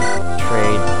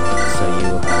 Trade, so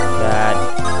you have that.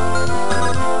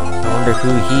 I wonder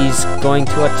who he's going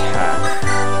to attack.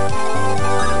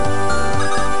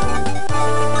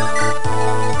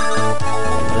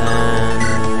 And then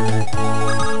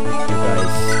you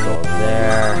guys go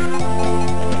there.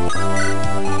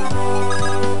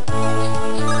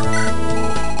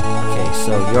 Okay,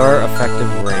 so your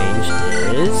effective range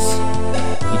is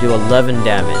you do 11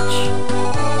 damage.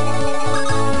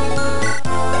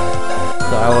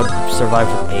 So I would survive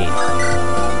with 8.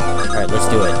 Alright, let's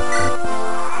do it.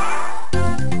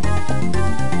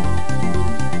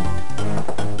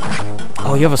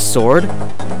 Oh, you have a sword?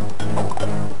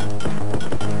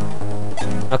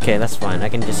 Okay, that's fine. I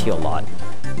can just heal a lot.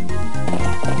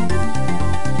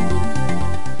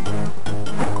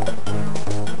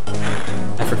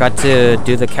 I forgot to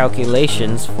do the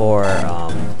calculations for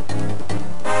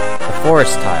the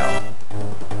forest tile.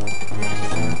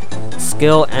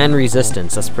 Skill and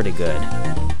resistance, that's pretty good.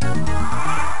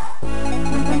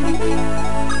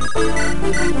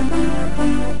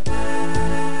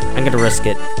 I'm gonna risk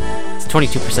it. It's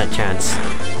 22% chance.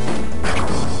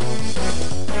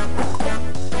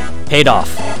 Paid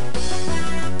off.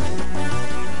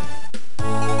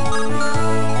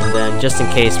 And then, just in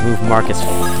case, move Marcus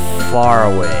far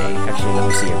away. Actually, let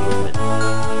me see your movement.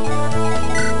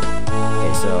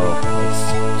 Okay, so it's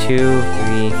 2,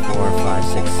 3, 4, 5,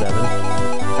 6, 7.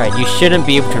 Alright, you shouldn't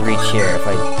be able to reach here if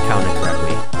I counted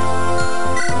correctly.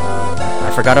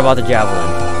 I forgot about the javelin.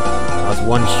 I was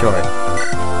one short.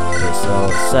 Okay,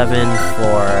 so 7,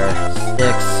 4,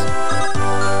 6.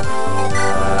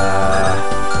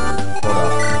 Hold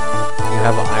up. You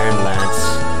have an iron lance.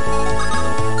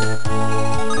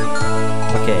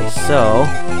 Okay, so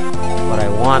what I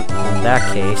want in that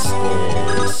case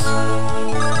is,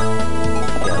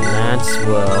 yeah, lance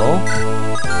will.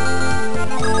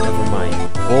 Never mind.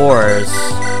 Boars.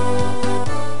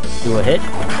 Do a hit.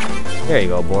 There you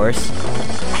go, Boris.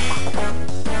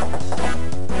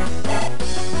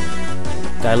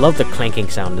 I love the clanking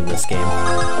sound in this game.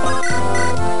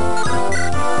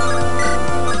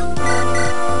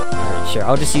 Alright, sure,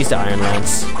 I'll just use the Iron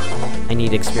Lance. I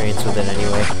need experience with it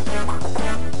anyway.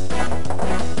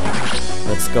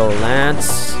 Let's go,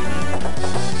 Lance.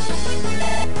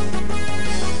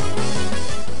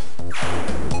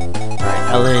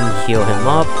 Alright, Ellen, heal him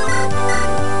up.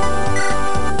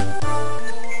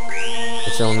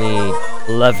 It's only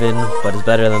 11, but it's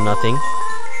better than nothing.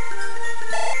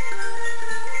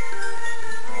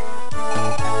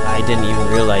 I didn't even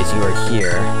realize you were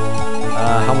here.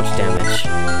 How much damage?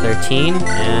 13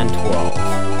 and 12.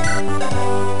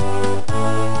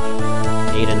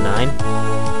 8 and 9.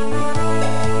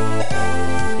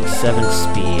 7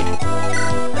 speed.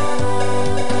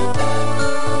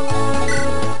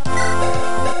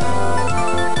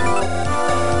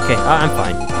 Okay, I'm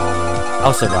fine.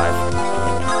 I'll survive.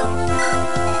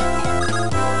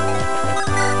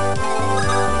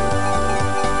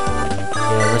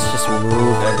 Let's just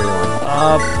move everyone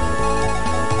up.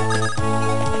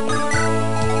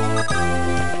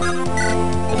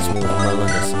 Let's move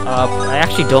Merlinus up. I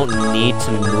actually don't need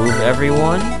to move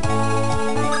everyone,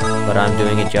 but I'm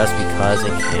doing it just because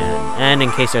it can, and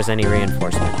in case there's any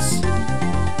reinforcements.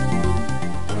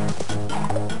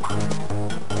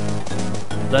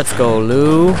 Let's go,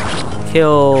 Lou.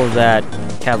 Kill that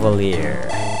cavalier.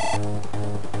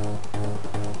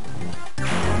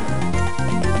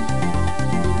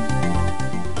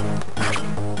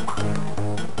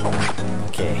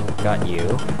 Got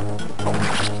you.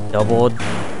 Doubled,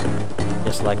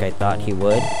 just like I thought he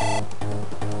would.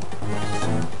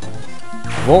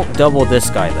 Won't double this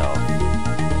guy, though.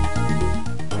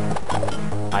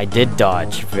 I did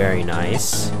dodge. Very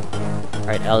nice.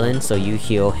 Alright, Ellen, so you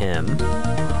heal him.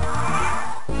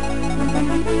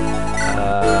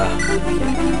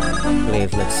 Okay.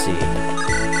 Let's see.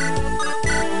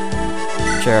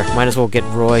 Sure, might as well get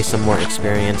Roy some more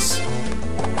experience.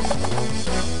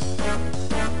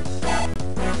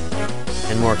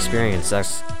 And more experience,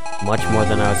 that's much more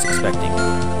than I was expecting.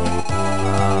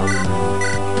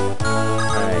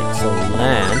 Alright, so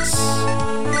Lance.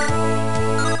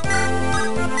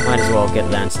 Might as well get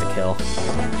Lance to kill.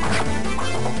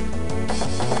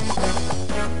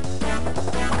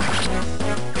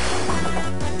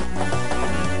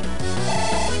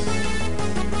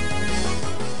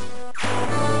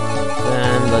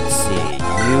 Then, let's see.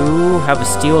 You have a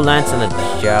steel lance and a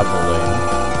javelin.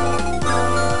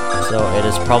 So it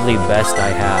is probably best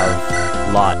I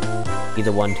have Lot be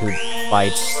the one who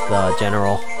fights the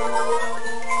general.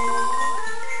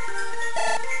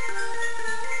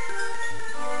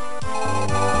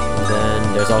 And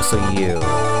then there's also you.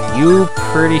 You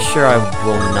pretty sure I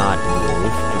will not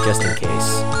move, just in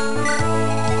case.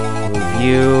 Move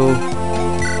you.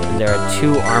 And there are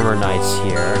 2 armor knights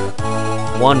here.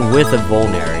 One with a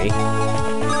vulnerary.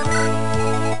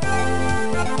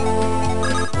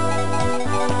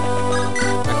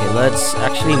 Let's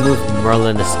actually move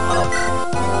Merlinus up.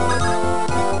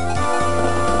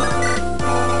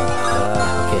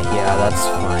 Okay, yeah, that's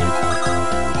fine.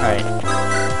 Alright.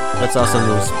 Let's also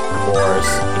move Boars,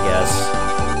 I guess.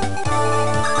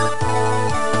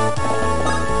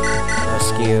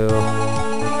 Rescue.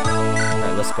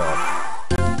 Alright, let's go.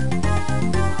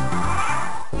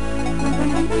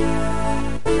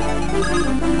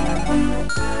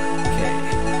 Okay.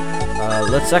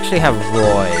 Let's actually have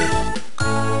Roy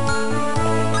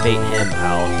bait him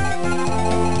out.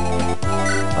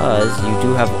 Because you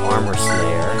do have Armor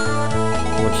Slayer.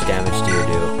 How much damage do you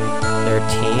do?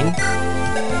 13?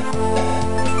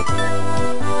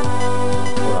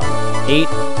 Hold on. 8,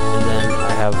 and then I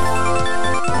have...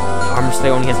 Armor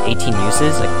Slayer only has 18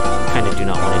 uses? I kind of do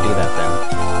not want to do that then.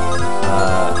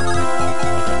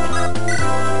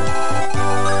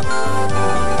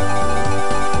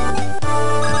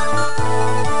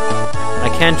 I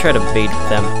can try to bait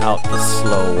them out the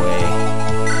slow way.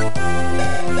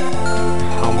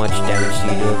 How much damage do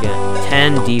you do again? 10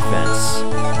 10 defense.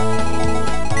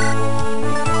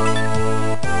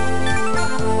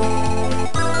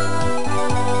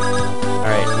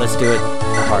 Alright, let's do it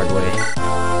the hard way.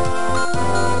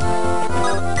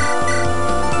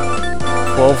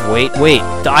 12,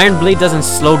 wait, the Iron Blade doesn't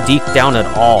slow Deke down at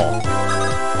all.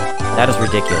 That is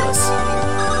ridiculous.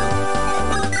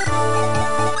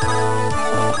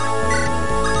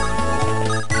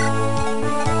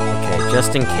 Okay,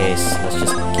 just in case, let's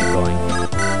just keep going.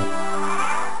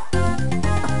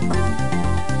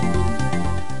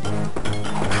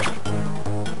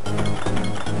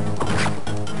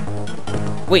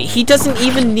 Wait, he doesn't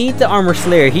even need the Armor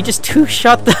Slayer, he just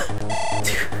two-shot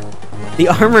the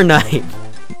Armor Knight.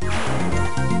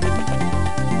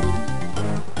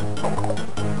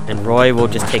 And Roy will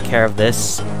just take care of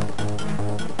this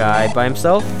guy by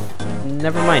himself?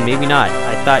 Never mind, maybe not.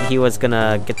 I thought he was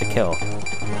gonna get the kill.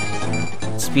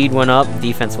 Speed went up,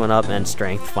 defense went up, and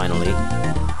strength, finally.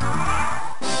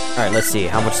 Alright, let's see.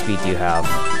 How much speed do you have?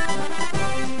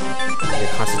 Your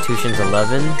constitution's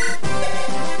 11.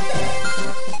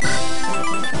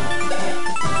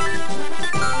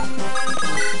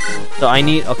 So I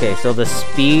need... Okay, so the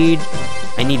speed...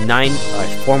 I need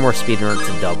 4 more speed in order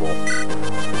to double.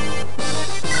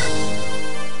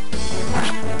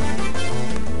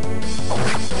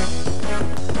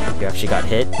 You actually got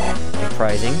hit.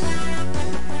 Surprising.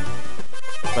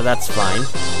 But that's fine.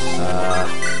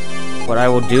 What I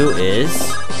will do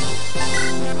is...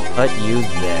 put you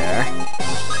there.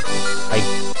 I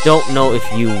don't know if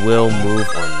you will move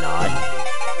or not.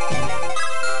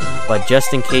 But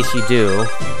just in case you do,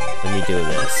 let me do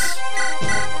this.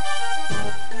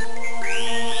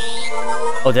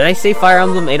 Oh, did I say Fire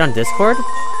Emblem 8 on Discord?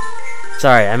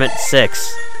 Sorry, I meant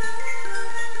 6.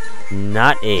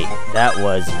 Not 8. That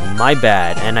was my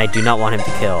bad, and I do not want him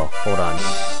to kill. Hold on.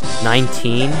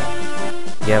 19?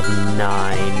 You have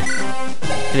 9.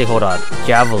 Actually, hold on.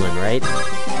 Javelin, right?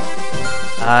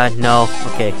 No.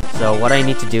 Okay, so what I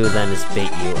need to do then is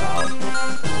bait you out.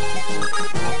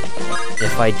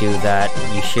 If I do that,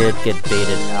 you should get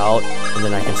baited out, and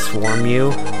then I can swarm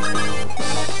you.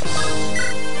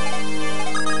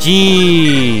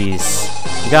 Jeez!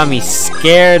 You got me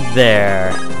scared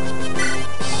there.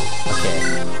 Okay.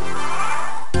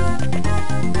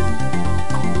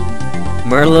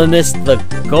 Merlinus the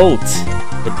goat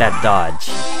with that dodge.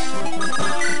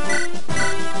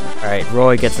 Alright,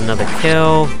 Roy gets another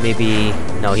kill. Maybe...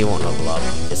 No, he won't level up.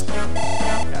 Just...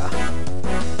 yeah.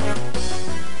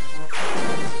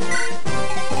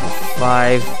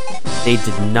 5. They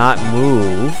did not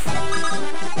move.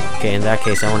 Okay, in that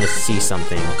case, I want to see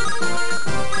something.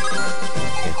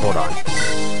 Okay, hold on.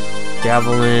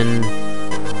 Javelin...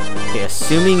 Okay,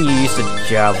 assuming you use the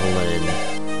Javelin...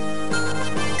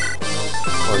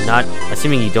 Or not...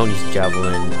 Assuming you don't use the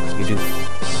Javelin, you do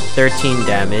 13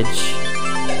 damage.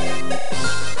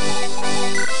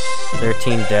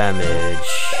 13 damage.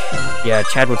 Yeah,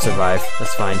 Chad would survive.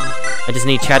 That's fine. I just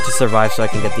need Chad to survive so I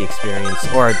can get the experience.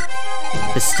 Or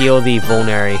to steal the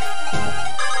Vulnerary.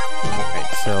 Alright,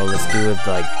 so let's do it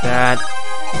like that.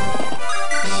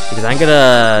 Because I'm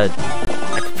gonna...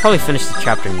 I could probably finish the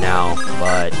chapter now,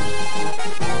 but...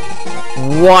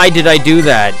 Why did I do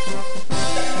that?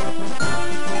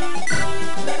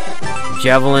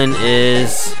 Javelin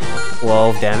is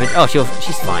 12 damage. Oh,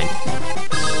 she's fine.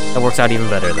 That works out even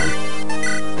better then.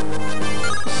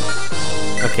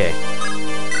 Okay.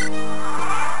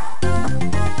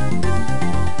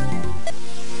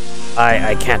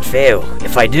 I can't fail.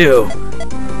 If I do,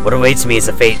 what awaits me is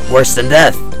a fate worse than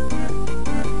death.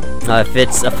 If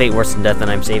it's a fate worse than death, then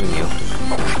I'm saving you.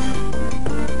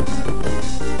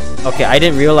 Okay, I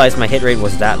didn't realize my hit rate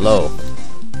was that low.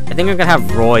 I think I'm gonna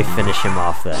have Roy finish him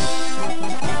off then.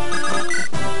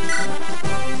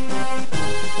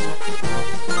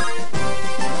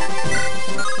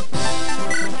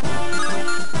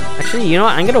 Actually, you know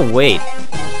what? I'm gonna wait.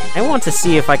 I want to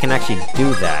see if I can actually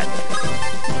do that.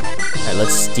 Alright,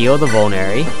 let's steal the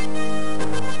Vulnerary.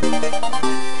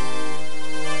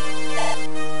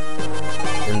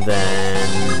 And then...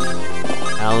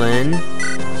 Alan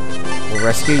will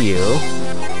rescue you.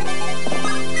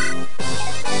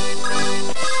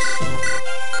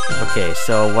 Okay,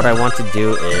 so what I want to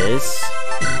do is...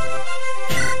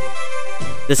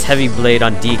 This heavy blade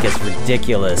on Deke is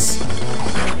ridiculous.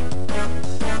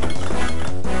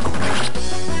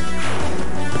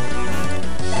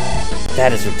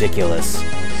 That is ridiculous.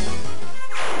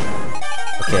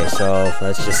 Okay, so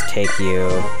let's just take you,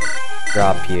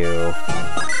 drop you.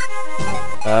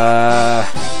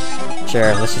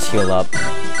 Sure, let's just heal up.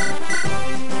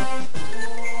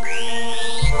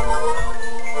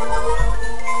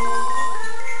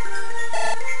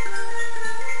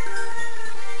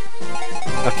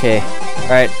 Okay.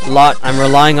 Alright, Lot, I'm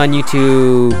relying on you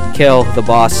to kill the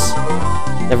boss.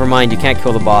 Never mind, you can't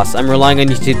kill the boss. I'm relying on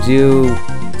you to do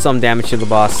some damage to the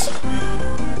boss.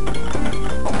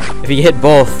 If you hit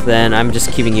both, then I'm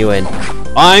just keeping you in.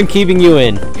 I'm keeping you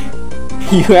in!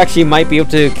 You actually might be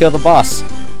able to kill the boss.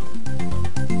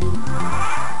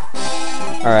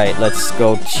 Alright, let's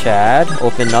go Chad.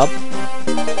 Open up.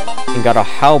 And got a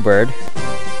halberd.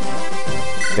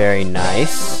 Very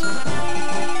nice.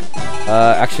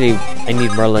 Actually, I need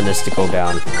Merlinus to go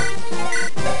down.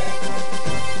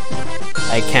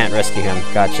 I can't rescue him.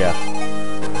 Gotcha.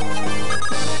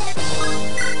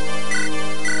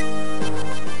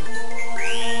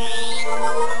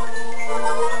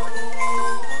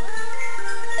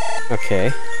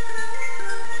 Okay.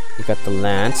 You got the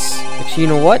lance. Actually, you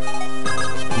know what?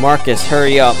 Marcus,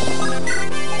 hurry up.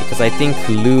 Because I think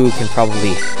Lou can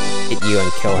probably hit you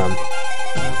and kill him.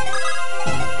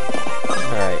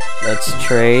 Alright, let's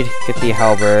trade. Get the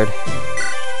halberd.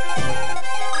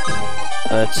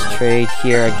 Let's trade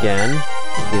here again.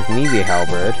 Give me the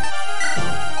halberd.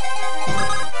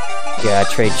 Yeah,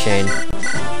 trade chain.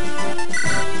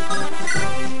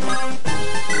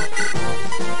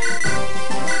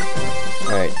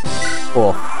 Alright,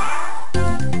 cool.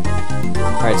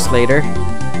 Alright, Slater.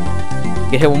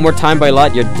 Get hit one more time by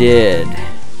Lot, you're dead.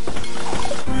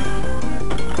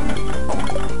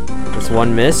 That's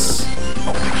one miss.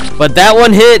 But that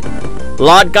one hit!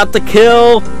 Lot got the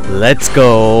kill! Let's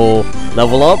go!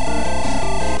 Level up.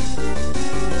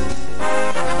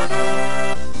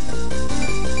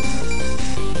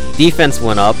 Defense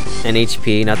went up, and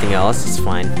HP, nothing else. It's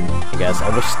fine, I guess. I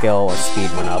wish skill or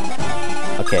speed went up.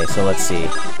 Okay, so let's see.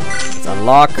 Let's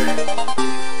unlock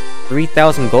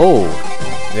 3,000 gold.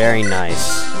 Very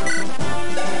nice.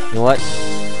 You know what?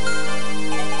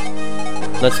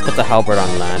 Let's put the halberd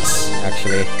on Lance,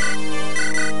 actually.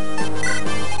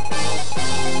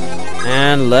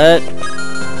 And let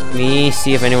me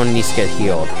see if anyone needs to get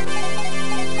healed.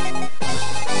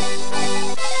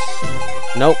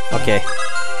 Nope, okay.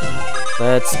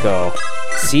 Let's go.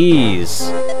 Seize!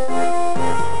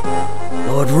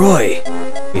 Lord Roy!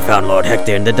 We found Lord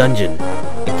Hector in the dungeon.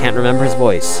 I can't remember his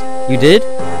voice. You did?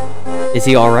 Is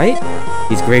he alright?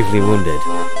 He's gravely wounded.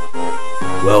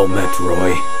 Well met,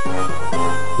 Roy.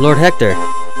 Lord Hector,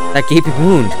 that gaping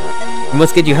wound. We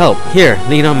must get you help. Here,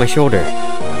 lean on my shoulder.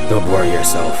 Don't worry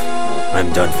yourself.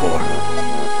 I'm done for.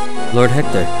 Lord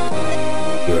Hector.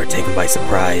 You are taken by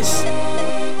surprise.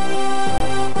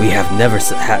 We'd have never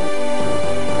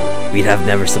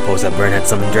supposed that Byrne had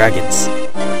summoned dragons.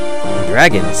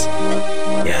 Dragons?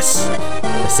 Yes,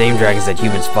 the same dragons that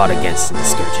humans fought against in the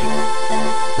Scourging.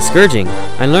 The Scourging?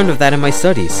 I learned of that in my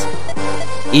studies.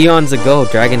 Eons ago,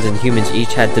 dragons and humans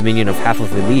each had dominion of half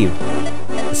of Relieve.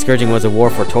 The Scourging was a war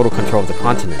for total control of the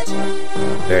continent.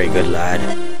 Very good, lad.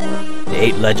 The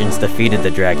 8 legends defeated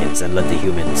the dragons and led the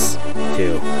humans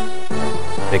to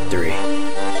victory.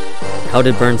 How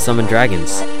did Byrne summon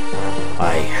dragons?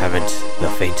 I haven't the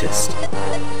faintest.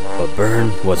 But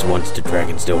Byrne was once the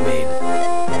dragon's domain.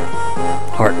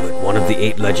 Heartwood, one of the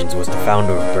 8 legends, was the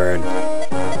founder of Byrne.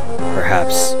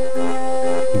 Perhaps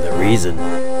the reason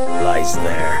lies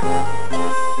there.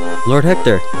 Lord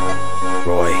Hector.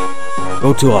 Roy,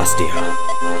 go to Ostia.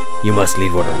 You must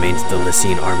lead what remains of the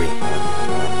Lycian army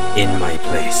in my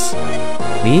place.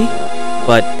 Me?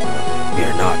 But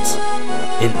fear not.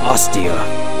 In Ostia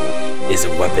is a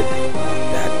weapon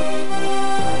that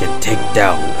can take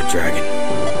down a dragon.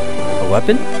 A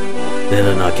weapon?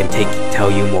 Lilina can tell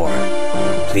you more.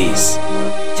 Please,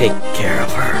 take care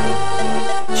of her.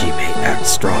 She may act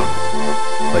strong,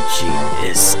 but she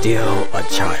is still a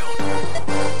child.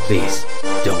 Please,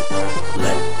 don't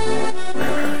let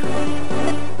her.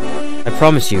 I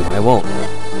promise you, I won't.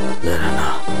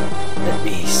 Lilina, let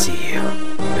me see you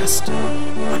just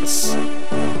once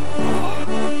more.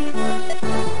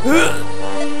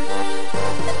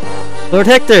 Lord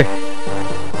Hector!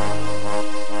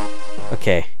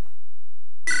 Okay.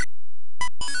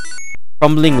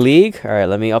 Crumbling League? Alright,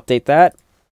 let me update that.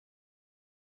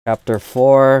 Chapter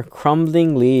 4,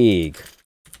 Crumbling League.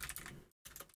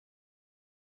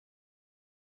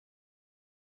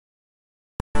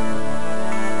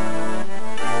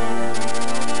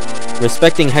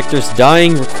 Respecting Hector's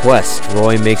dying request,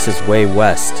 Roy makes his way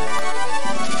west.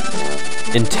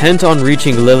 Intent on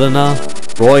reaching Lilina,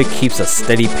 Roy keeps a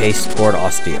steady pace toward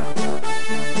Ostia.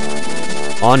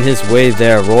 On his way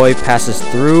there, Roy passes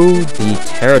through the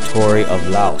territory of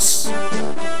Laos,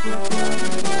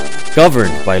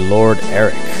 governed by Lord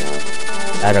Eric.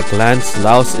 At a glance,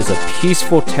 Laos is a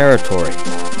peaceful territory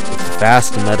with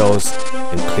vast meadows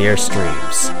and clear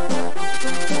streams.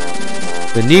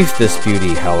 Beneath this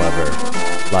beauty, however,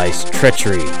 lies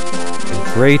treachery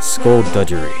and great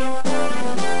skullduggery.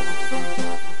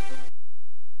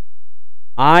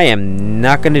 I am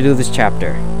not gonna do this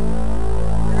chapter.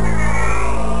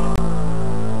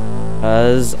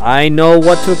 Because I know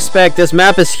what to expect. This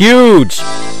map is huge!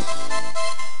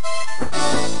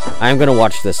 I'm gonna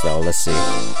watch this though, let's see.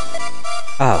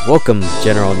 Ah, welcome,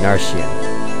 General Narshian.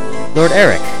 Lord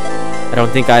Eric, I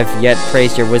don't think I've yet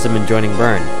praised your wisdom in joining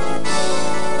Byrne.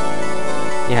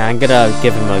 Yeah, I'm gonna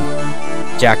give him a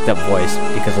jacked up voice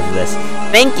because of this.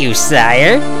 Thank you,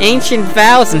 sire. Ancient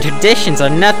vows and traditions are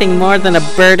nothing more than a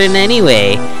burden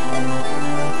anyway.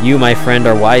 You, my friend,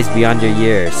 are wise beyond your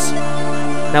years.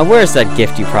 Now where's that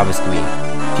gift you promised me?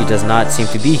 She does not seem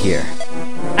to be here.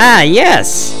 Ah,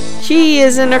 yes. She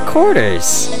is in her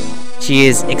quarters. She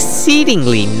is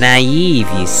exceedingly naive,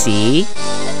 you see.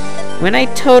 When I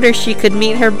told her she could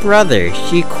meet her brother,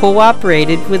 she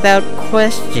cooperated without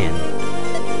question.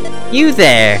 You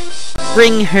there,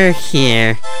 bring her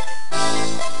here.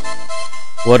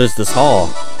 What is this hall?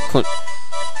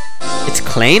 It's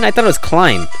Klein? I thought it was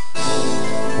Klein.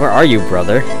 Where are you,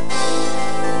 brother?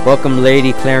 Welcome,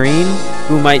 Lady Clarine.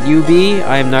 Who might you be?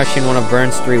 I am Narshian, one of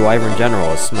Byrne's 3 Wyvern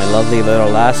Generals. My lovely little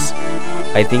lass,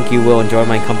 I think you will enjoy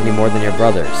my company more than your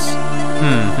brothers.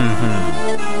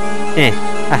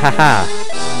 Ha ha ha.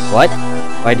 What?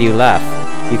 Why do you laugh?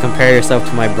 You compare yourself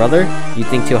to my brother? You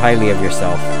think too highly of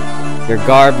yourself. Your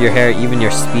garb, your hair, even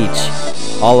your speech.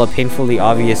 All a painfully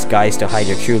obvious guise to hide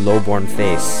your true lowborn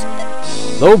face.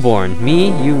 Lowborn?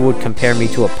 Me? You would compare me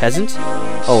to a peasant?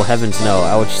 Oh, heavens no.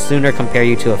 I would sooner compare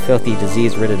you to a filthy,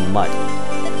 disease-ridden mutt.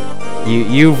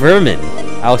 You vermin!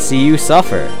 I'll see you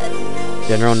suffer.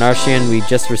 General Narshian, we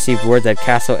just received word that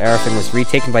Castle Arafin was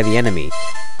retaken by the enemy.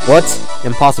 What?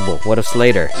 Impossible. What of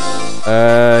Slater?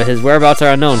 His whereabouts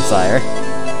are unknown, sire.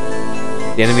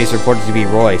 The enemy is reported to be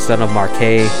Roy, son of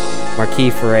Marquis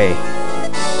Foray.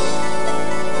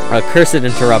 Cursed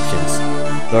interruptions.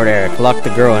 Lord Eric, lock the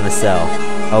girl in a cell.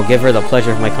 I will give her the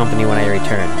pleasure of my company when I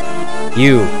return.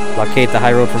 You, blockade the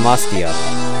high road from Ostia.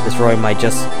 This Roy might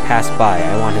just pass by.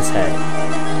 I want his head.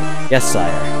 Yes,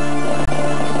 sire.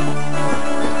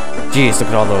 Jeez, look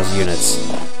at all those units.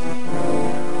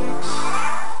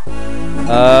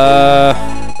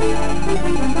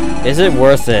 Is it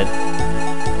worth it?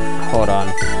 Hold on.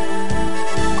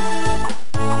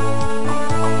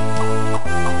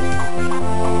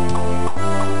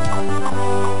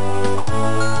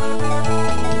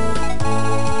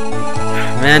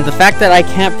 Man, the fact that I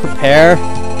can't prepare...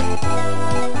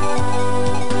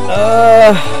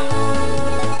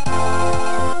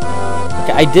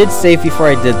 Okay, I did save before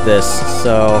I did this,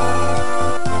 so...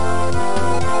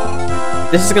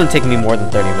 This is gonna take me more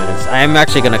than 30 minutes. I am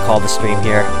actually gonna call the stream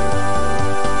here.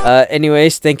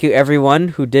 Anyways, thank you everyone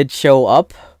who did show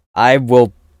up. I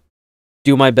will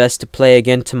do my best to play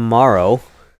again tomorrow.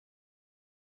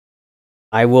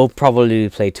 I will probably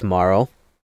play tomorrow.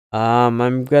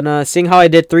 I'm gonna... Seeing how I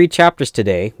did 3 chapters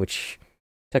today, which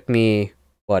took me,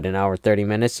 what, an hour 30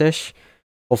 minutes-ish?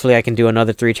 Hopefully I can do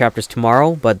another 3 chapters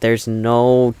tomorrow, but there's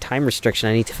no time restriction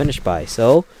I need to finish by,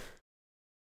 so...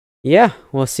 Yeah,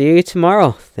 we'll see you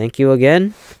tomorrow. Thank you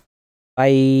again.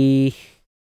 Bye.